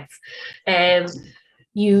websites.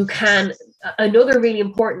 You can, another really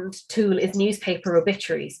important tool is newspaper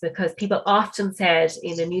obituaries, because people often said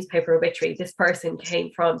in a newspaper obituary, this person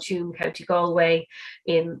came from Tuam, County Galway,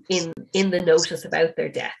 in the notice about their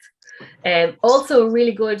death. Also, a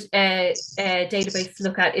really good database to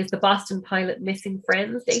look at is the Boston Pilot Missing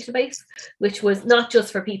Friends database, which was not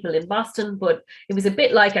just for people in Boston, but it was a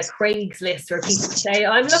bit like a Craigslist where people say,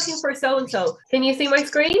 I'm looking for so-and-so. Can you see my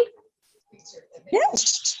screen?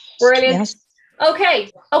 Yes. Brilliant. Yes.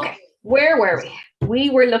 Okay. Where were we? We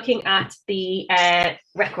were looking at the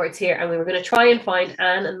records here, and we were going to try and find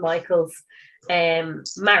Anne and Michael's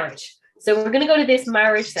marriage. So we're going to go to this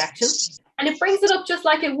marriage section, and it brings it up just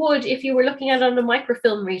like it would if you were looking at it on a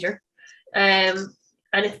microfilm reader. And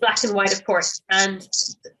it's black and white, of course, and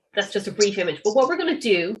that's just a brief image. But what we're going to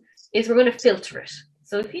do is we're going to filter it.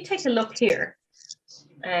 So if you take a look here,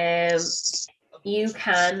 you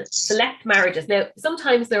can select marriages. Now,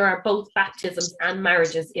 sometimes there are both baptisms and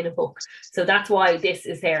marriages in a book. So that's why this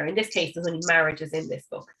is there. In this case, there's only marriages in this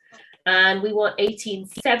book. And we want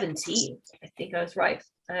 1870. I think I was right.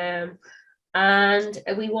 And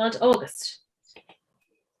we want August.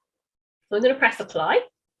 So I'm going to press apply.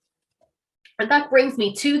 And that brings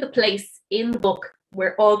me to the place in the book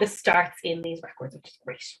where August starts in these records, which is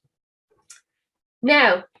great.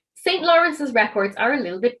 Now, St. Lawrence's records are a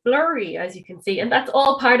little bit blurry, as you can see, and that's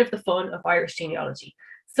all part of the fun of Irish genealogy.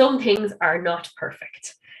 Some things are not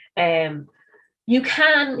perfect. You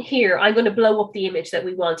can here, I'm going to blow up the image that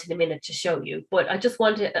we want in a minute to show you, but I just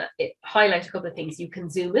want to highlight a couple of things. You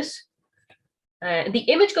can zoom it. The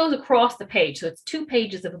image goes across the page, so it's 2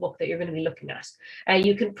 pages of a book that you're going to be looking at.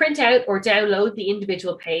 You can print out or download the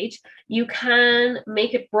individual page. You can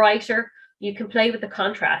make it brighter. You can play with the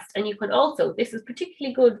contrast, and you can also, this is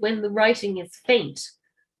particularly good when the writing is faint,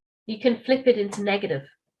 you can flip it into negative.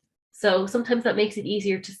 So sometimes that makes it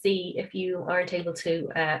easier to see if you aren't able to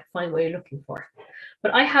find what you're looking for.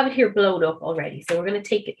 But I have it here blown up already, so we're going to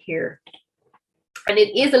take it here. And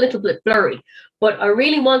it is a little bit blurry, but I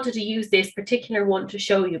really wanted to use this particular one to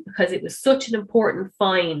show you because it was such an important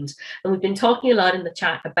find. And we've been talking a lot in the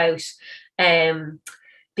chat about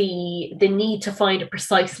the need to find a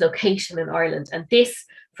precise location in Ireland. And this,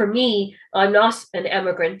 for me, I'm not an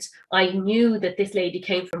immigrant. I knew that this lady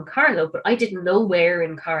came from Carlow, but I didn't know where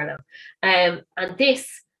in Carlow. And this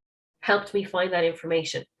helped me find that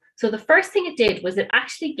information. So the first thing it did was it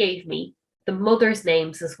actually gave me the mother's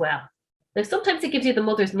names as well. Now, sometimes it gives you the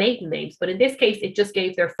mother's maiden names, but in this case, it just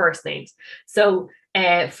gave their first names. So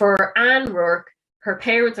for Anne Rourke, her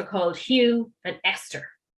parents are called Hugh and Esther.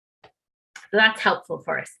 So that's helpful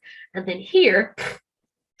for us. And then here,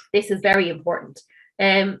 this is very important.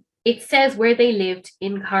 It says where they lived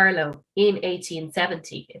in Carlow in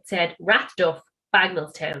 1870. It said Rathduff,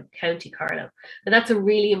 Bagnallstown, County Carlow. And that's a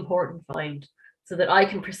really important find so that I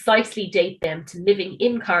can precisely date them to living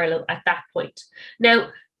in Carlow at that point. Now,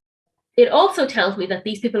 it also tells me that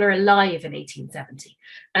these people are alive in 1870.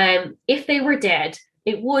 If they were dead,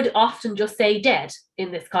 it would often just say dead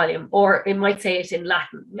in this column, or it might say it in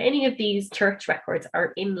Latin. Many of these church records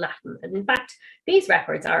are in Latin. And in fact, these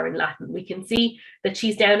records are in Latin. We can see that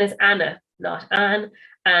she's down as Anna, not Anne.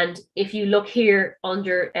 And if you look here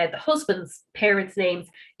under the husband's parents' names,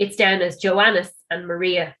 it's down as Joannes and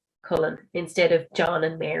Maria Cullen instead of John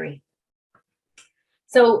and Mary.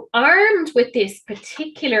 So armed with this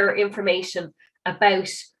particular information about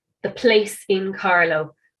the place in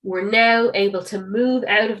Carlow, we're now able to move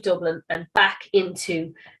out of Dublin and back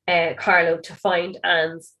into Carlow to find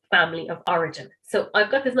Anne's family of origin. So I've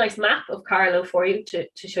got this nice map of Carlow for you to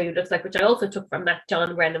show you what it looks like, which I also took from that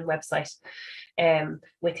John Brennan website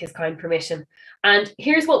with his kind permission. And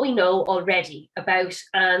here's what we know already about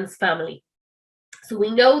Anne's family. So we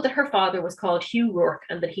know that her father was called Hugh Rourke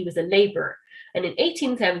and that he was a labourer. And in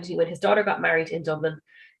 1870, when his daughter got married in Dublin,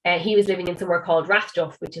 he was living in somewhere called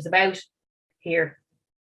Rathduff, which is about here.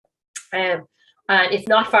 And it's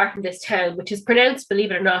not far from this town, which is pronounced,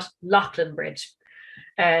 believe it or not, Lochlinbridge,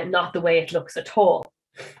 not the way it looks at all.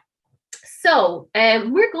 So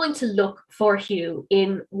we're going to look for Hugh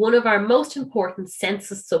in one of our most important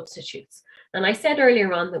census substitutes. And I said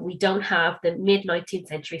earlier on that we don't have the mid-19th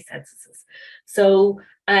century censuses. So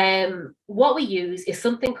what we use is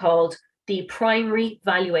something called the primary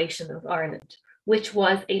valuation of Ireland, which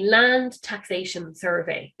was a land taxation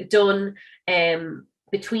survey done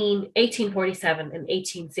between 1847 and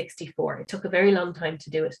 1864. It took a very long time to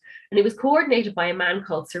do it. And it was coordinated by a man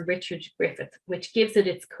called Sir Richard Griffith, which gives it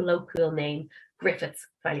its colloquial name, Griffith's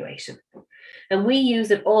valuation. And we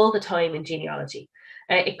use it all the time in genealogy.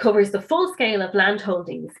 It covers the full scale of land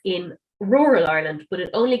holdings in rural Ireland, but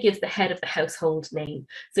it only gives the head of the household name.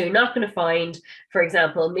 So you're not going to find, for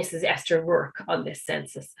example, Mrs. Esther Rourke on this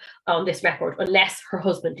census, on this record, unless her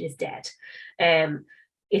husband is dead.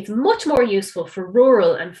 It's much more useful for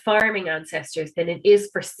rural and farming ancestors than it is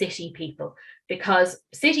for city people, because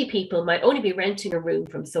city people might only be renting a room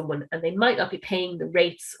from someone and they might not be paying the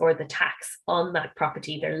rates or the tax on that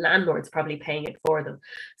property. Their landlord's probably paying it for them.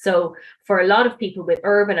 So for a lot of people with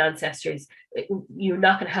urban ancestors, you're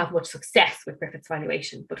not going to have much success with Griffith's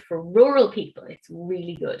valuation, but for rural people, it's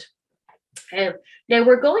really good. Now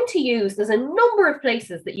we're going to use, there's a number of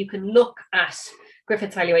places that you can look at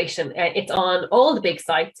Griffith's valuation. It's on all the big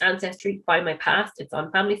sites, Ancestry, Find My Past, it's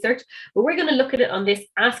on Family Search, but we're going to look at it on this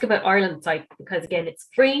Ask About Ireland site, because again, it's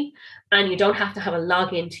free and you don't have to have a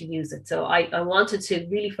login to use it. So I wanted to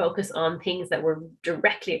really focus on things that were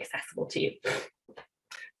directly accessible to you.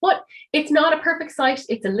 But it's not a perfect site,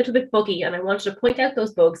 it's a little bit buggy, and I wanted to point out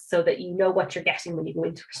those bugs so that you know what you're getting when you go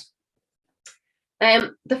into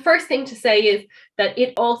it. The first thing to say is that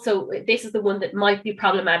it also, this is the one that might be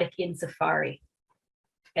problematic in Safari.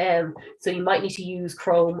 So you might need to use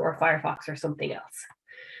Chrome or Firefox or something else.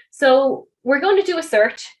 So we're going to do a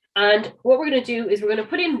search, and what we're going to do is we're going to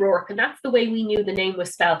put in Rourke, and that's the way we knew the name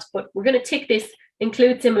was spelt, but we're going to tick this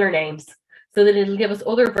include similar names so that it'll give us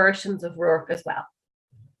other versions of Rourke as well.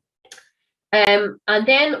 And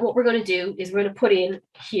then what we're going to do is we're going to put in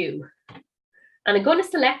Hugh. And I'm going to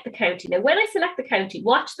select the county. Now, when I select the county,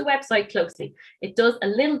 watch the website closely. It does a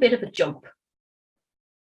little bit of a jump.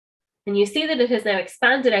 And you see that it has now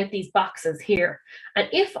expanded out these boxes here. And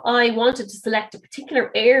if I wanted to select a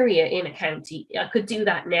particular area in a county, I could do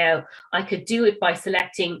that now. I could do it by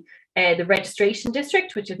selecting the registration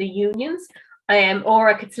district, which are the unions, or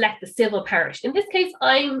I could select the civil parish. In this case,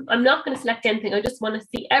 I'm not going to select anything. I just want to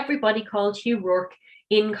see everybody called Hugh Rourke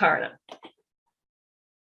in Carlow.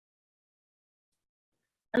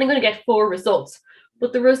 And I'm going to get 4 results,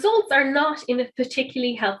 but the results are not in a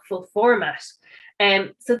particularly helpful format.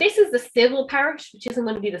 So this is the civil parish, which isn't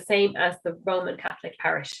going to be the same as the Roman Catholic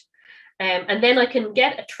parish. And then I can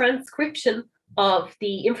get a transcription of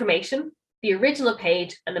the information, the original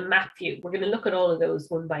page, and a map view. We're going to look at all of those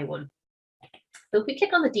one by one. So if we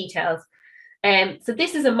click on the details, so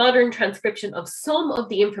this is a modern transcription of some of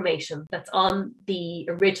the information that's on the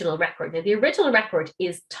original record. Now, the original record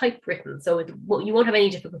is typewritten, so you won't have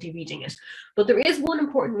any difficulty reading it. But there is one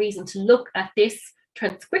important reason to look at this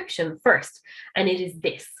transcription first, and it is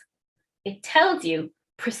this. It tells you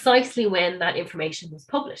precisely when that information was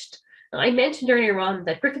published. Now, I mentioned earlier on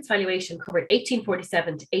that Griffith's valuation covered 1847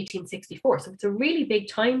 to 1864, so it's a really big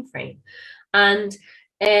time frame. And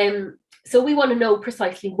so we want to know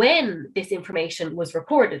precisely when this information was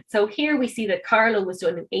recorded. So here we see that Carlow was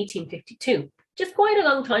done in 1852, just quite a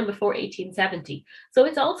long time before 1870. So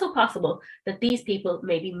it's also possible that these people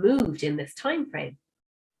maybe moved in this time frame.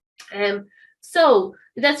 So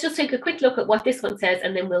let's just take a quick look at what this one says,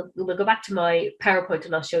 and then we'll go back to my PowerPoint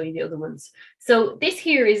and I'll show you the other ones. So this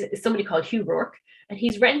here is somebody called Hugh Rourke, and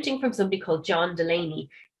he's renting from somebody called John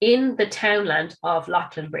Delaney in the townland of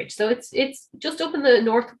Bridge. So it's just up in the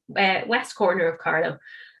northwest corner of Carlow.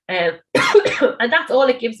 And that's all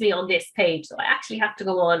it gives me on this page. So I actually have to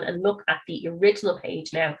go on and look at the original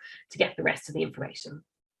page now to get the rest of the information.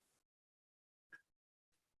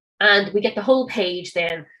 And we get the whole page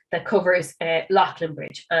then that covers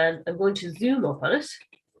Bridge. And I'm going to zoom up on it.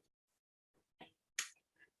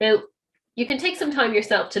 Now, you can take some time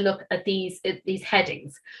yourself to look at these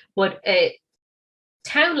headings, but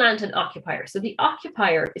townland and occupier. So the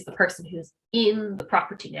occupier is the person who's in the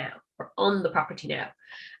property now, or on the property now.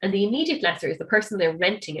 And the immediate lessor is the person they're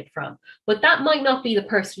renting it from. But that might not be the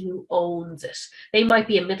person who owns it. They might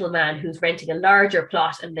be a middleman who's renting a larger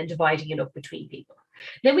plot and then dividing it up between people.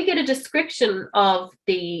 Then we get a description of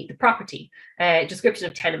the property, description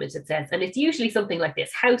of tenements, it says, and it's usually something like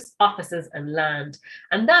this: house, offices, and land.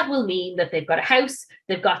 And that will mean that they've got a house,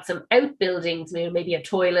 they've got some outbuildings, maybe a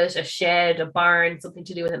toilet, a shed, a barn, something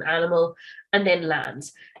to do with an animal, and then land.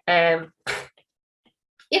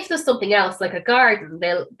 If there's something else like a garden,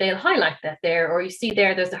 they'll highlight that there, or you see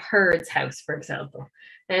there's a herd's house, for example.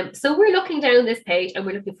 So we're looking down this page and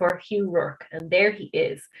we're looking for Hugh Rourke, and there he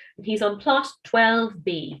is. And he's on plot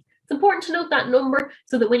 12B. It's important to note that number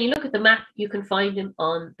so that when you look at the map, you can find him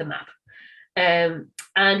on the map.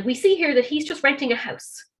 And we see here that he's just renting a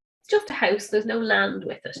house. It's just a house, there's no land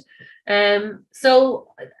with it. So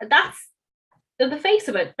that's the face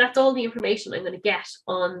of it. That's all the information I'm going to get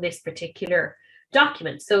on this particular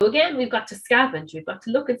document. So again, we've got to scavenge, we've got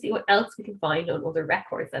to look and see what else we can find on other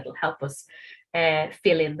records that'll help us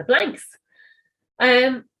fill in the blanks.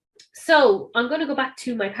 So I'm going to go back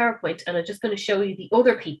to my PowerPoint and I'm just going to show you the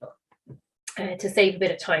other people to save a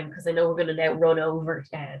bit of time, because I know we're going to now run over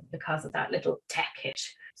because of that little tech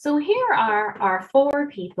hitch. So here are our 4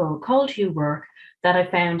 people called Hugh Rourke that I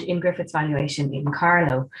found in Griffith's valuation in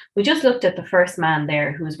Carlow. We just looked at the first man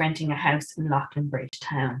there who was renting a house in Loughlin Bridge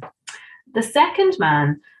town. The second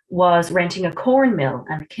man was renting a corn mill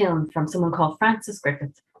and a kiln from someone called Francis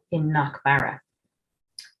Griffith in Knockbarra.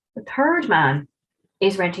 The third man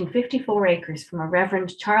is renting 54 acres from a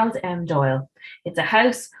Reverend Charles M. Doyle. It's a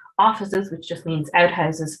house, offices, which just means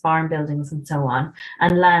outhouses, farm buildings, and so on,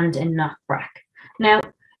 and land in Knockbrack. Now,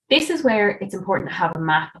 this is where it's important to have a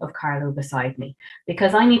map of Carlow beside me,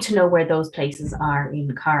 because I need to know where those places are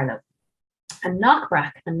in Carlow. And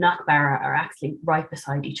Knockbrack and Knockbarra are actually right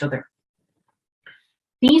beside each other.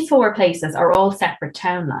 These 4 places are all separate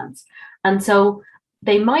townlands, and so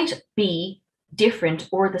they might be different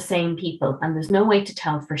or the same people, and there's no way to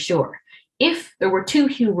tell for sure. If there were 2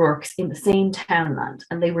 Hugh Rourkes in the same townland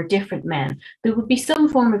and they were different men, there would be some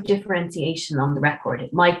form of differentiation on the record.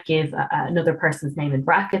 It might give another person's name in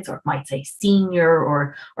brackets, or it might say senior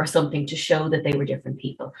or something to show that they were different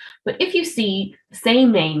people. But if you see the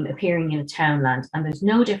same name appearing in a townland and there's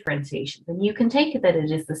no differentiation, then you can take it that it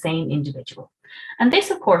is the same individual. And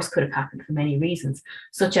this, of course, could have happened for many reasons,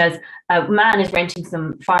 such as a man is renting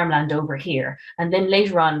some farmland over here, and then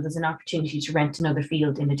later on there's an opportunity to rent another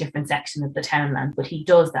field in a different section of the townland, but he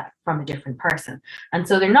does that from a different person. And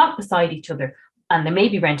so they're not beside each other, and they may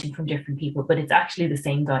be renting from different people, but it's actually the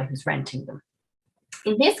same guy who's renting them.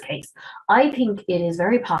 In this case, I think it is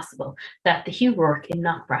very possible that the Hugh Rourke in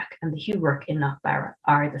Knockbrack and the Hugh Rourke in Knockbarra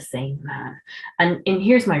are the same man. And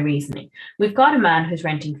here's my reasoning. We've got a man who's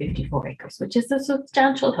renting 54 acres, which is a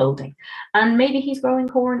substantial holding. And maybe he's growing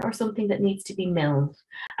corn or something that needs to be milled.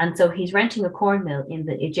 And so he's renting a corn mill in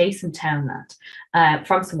the adjacent townland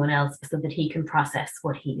from someone else so that he can process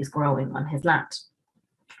what he is growing on his land.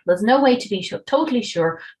 There's no way to be totally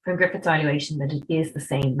sure from Griffith's valuation that it is the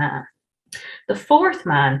same man. The fourth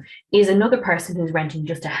man is another person who's renting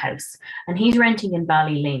just a house, and he's renting in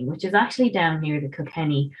Ballyling, which is actually down near the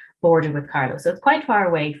Kilkenny border with Carlow. So it's quite far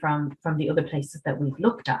away from the other places that we've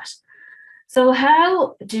looked at. So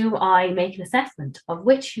how do I make an assessment of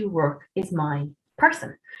which Hugh Rourke is my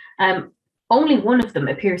person? Only one of them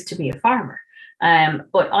appears to be a farmer.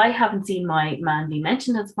 But I haven't seen my man be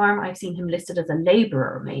mentioned as a farmer. I've seen him listed as a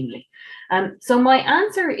labourer mainly. So my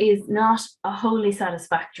answer is not a wholly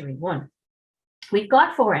satisfactory one. We've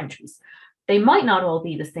got 4 entries. They might not all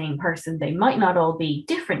be the same person. They might not all be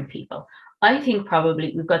different people. I think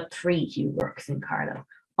probably we've got 3 Hugh Rourkes in Carlow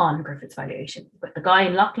on Griffith's valuation. We've got the guy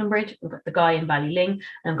in Loughlin Bridge, we've got the guy in Ballyling,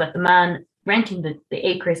 and we've got the man renting the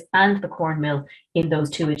acres and the corn mill in those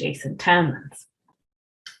 2 adjacent townlands.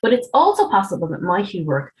 But it's also possible that my Hugh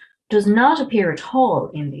Rourke does not appear at all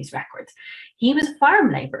in these records. He was a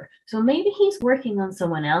farm labourer, so maybe he's working on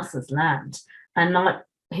someone else's land and not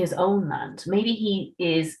his own land. Maybe he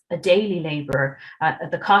is a daily labourer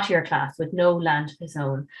at the cottier class with no land of his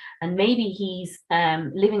own, and maybe he's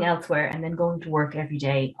living elsewhere and then going to work every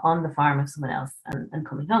day on the farm of someone else and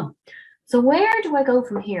coming home. So where do I go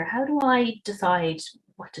from here? How do I decide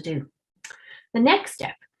what to do? The next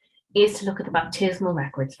step is to look at the baptismal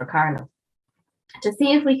records for Carlow to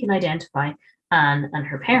see if we can identify Anne and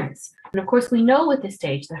her parents. And of course, we know at this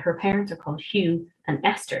stage that her parents are called Hugh and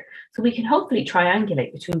Esther, so we can hopefully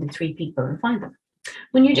triangulate between the 3 people and find them.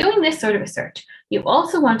 When you're doing this sort of a search, you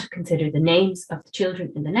also want to consider the names of the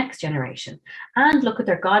children in the next generation and look at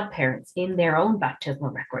their godparents in their own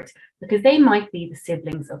baptismal records, because they might be the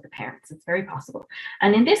siblings of the parents. It's very possible.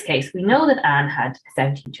 And in this case, we know that Anne had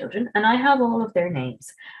 17 children, and I have all of their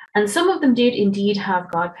names. And some of them did indeed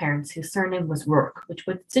have godparents whose surname was Rourke, which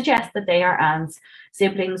would suggest that they are Anne's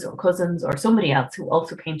siblings or cousins or somebody else who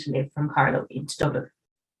also came to live from Carlow into Dublin.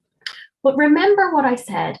 But remember what I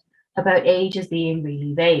said about age as being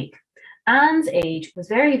really vague. Anne's age was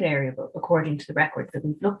very variable according to the records that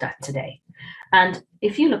we've looked at today. And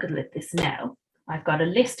if you look at this now, I've got a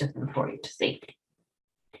list of them for you to see.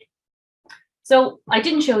 So I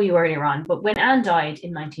didn't show you earlier on, but when Anne died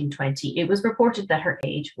in 1920, it was reported that her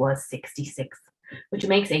age was 66, which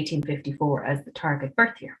makes 1854 as the target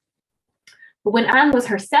birth year. But when Anne was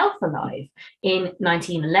herself alive in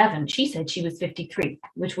 1911, she said she was 53,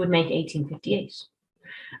 which would make 1858.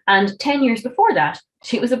 And 10 years before that,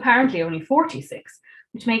 she was apparently only 46,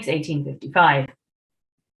 which makes 1855.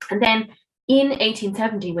 And then in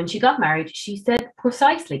 1870, when she got married, she said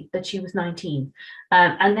precisely that she was 19.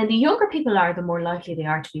 And then the younger people are, the more likely they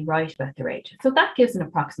are to be right about their age. So that gives an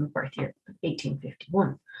approximate birth year of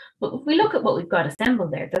 1851. But if we look at what we've got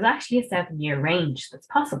assembled there, there's actually a 7-year range that's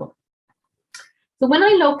possible. So when I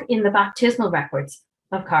look in the baptismal records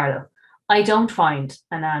of Carlo, I don't find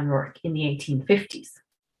an Anne Rourke in the 1850s,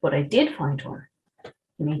 but I did find one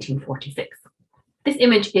in 1846. This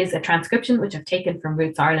image is a transcription which I've taken from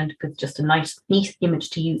Roots Ireland because it's just a nice, neat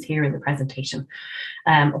image to use here in the presentation.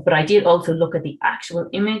 But I did also look at the actual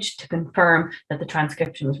image to confirm that the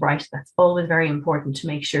transcription was right. That's always very important to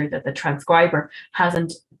make sure that the transcriber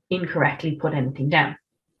hasn't incorrectly put anything down.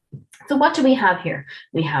 So what do we have here?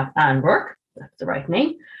 We have Anne Rourke, that's the right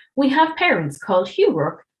name. We have parents called Hugh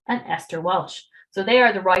Rourke and Esther Walsh. So they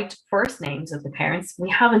are the right first names of the parents.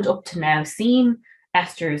 We haven't up to now seen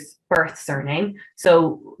Esther's birth surname,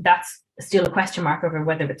 so that's still a question mark over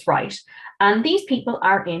whether it's right. And these people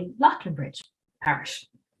are in Laughlinbridge parish.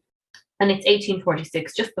 And it's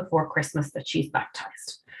 1846, just before Christmas, that she's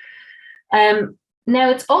baptized.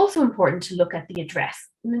 Now, it's also important to look at the address.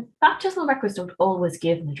 Baptismal records don't always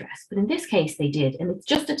give an address, but in this case they did, and it's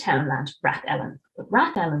just a townland, Rathellen. But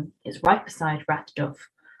Rathellen is right beside Rathdove,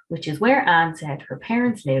 which is where Anne said her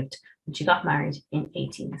parents lived when she got married in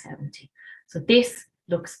 1870. So this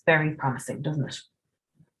looks very promising, doesn't it?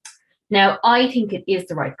 Now, I think it is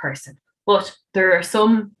the right person, but there are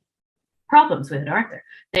some problems with it, aren't there?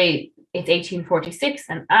 It's 1846,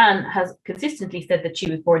 and Anne has consistently said that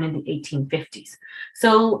she was born in the 1850s.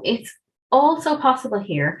 So it's also possible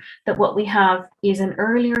here that what we have is an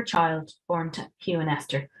earlier child born to Hugh and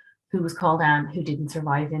Esther, who was called Anne, who didn't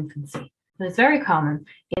survive infancy. And it's very common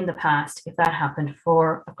in the past, if that happened,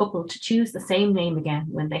 for a couple to choose the same name again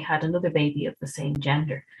when they had another baby of the same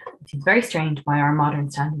gender. It seems very strange by our modern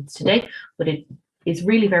standards today, but it is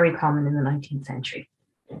really very common in the 19th century.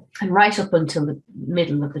 And right up until the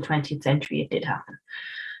middle of the 20th century, it did happen.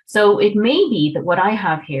 So it may be that what I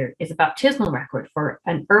have here is a baptismal record for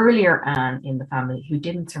an earlier Anne in the family who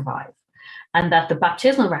didn't survive, and that the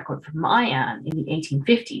baptismal record for my Anne in the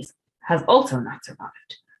 1850s has also not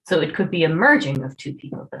survived. So it could be a merging of two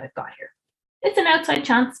people that I've got here. It's an outside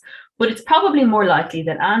chance, but it's probably more likely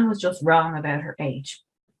that Anne was just wrong about her age.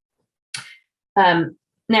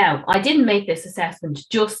 Now, I didn't make this assessment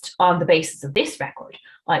just on the basis of this record.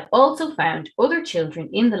 I also found other children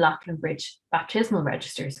in the Laughlinbridge baptismal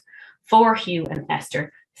registers for Hugh and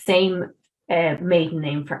Esther, same maiden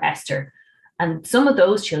name for Esther. And some of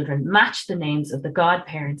those children matched the names of the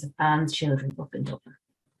godparents of Anne's children up in Dublin.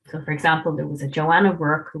 So, for example, there was a Joanna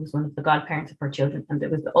Rourke, who was one of the godparents of her children, and there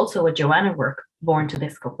was also a Joanna Rourke born to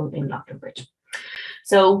this couple in Laughlinbridge.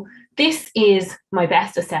 So this is my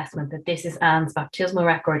best assessment that this is Anne's baptismal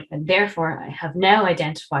record, and therefore I have now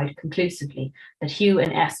identified conclusively that Hugh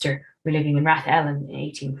and Esther were living in Rathellen in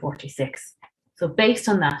 1846. So based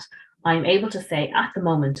on that, I'm able to say at the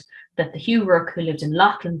moment that the Hugh Rourke who lived in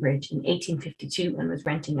Laughlinbridge in 1852 and was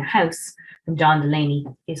renting a house from John Delaney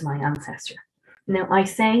is my ancestor. Now, I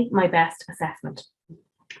say my best assessment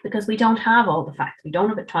because we don't have all the facts. We don't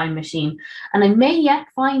have a time machine, and I may yet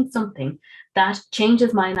find something that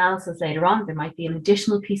changes my analysis later on. There might be an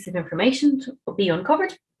additional piece of information to be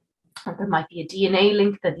uncovered, or there might be a DNA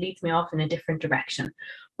link that leads me off in a different direction.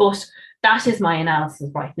 But that is my analysis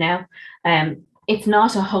right now. It's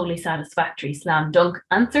not a wholly satisfactory slam dunk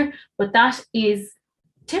answer, but that is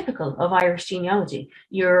typical of Irish genealogy.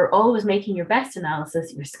 You're always making your best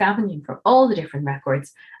analysis, you're scavenging from all the different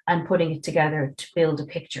records and putting it together to build a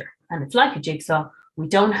picture. And it's like a jigsaw. We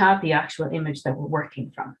don't have the actual image that we're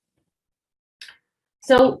working from.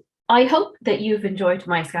 So I hope that you've enjoyed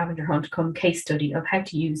my scavenger hunt come case study of how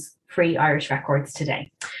to use free Irish records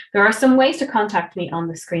today. There are some ways to contact me on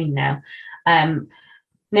the screen now.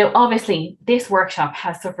 Now, obviously, this workshop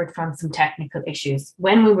has suffered from some technical issues.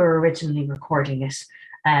 When we were originally recording it,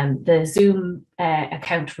 the Zoom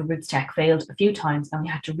account for Roots Tech failed a few times and we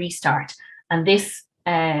had to restart. And this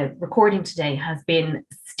recording today has been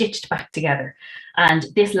stitched back together. And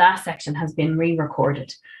this last section has been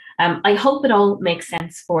re-recorded. I hope it all makes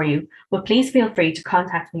sense for you, but please feel free to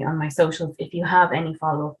contact me on my socials if you have any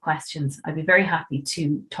follow-up questions. I'd be very happy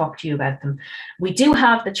to talk to you about them. We do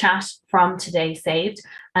have the chat from today saved,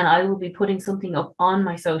 and I will be putting something up on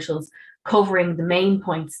my socials covering the main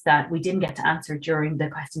points that we didn't get to answer during the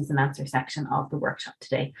questions and answer section of the workshop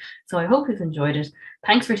today. So I hope you've enjoyed it.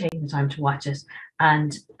 Thanks for taking the time to watch it.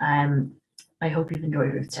 And I hope you've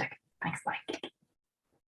enjoyed this check. Thanks, bye.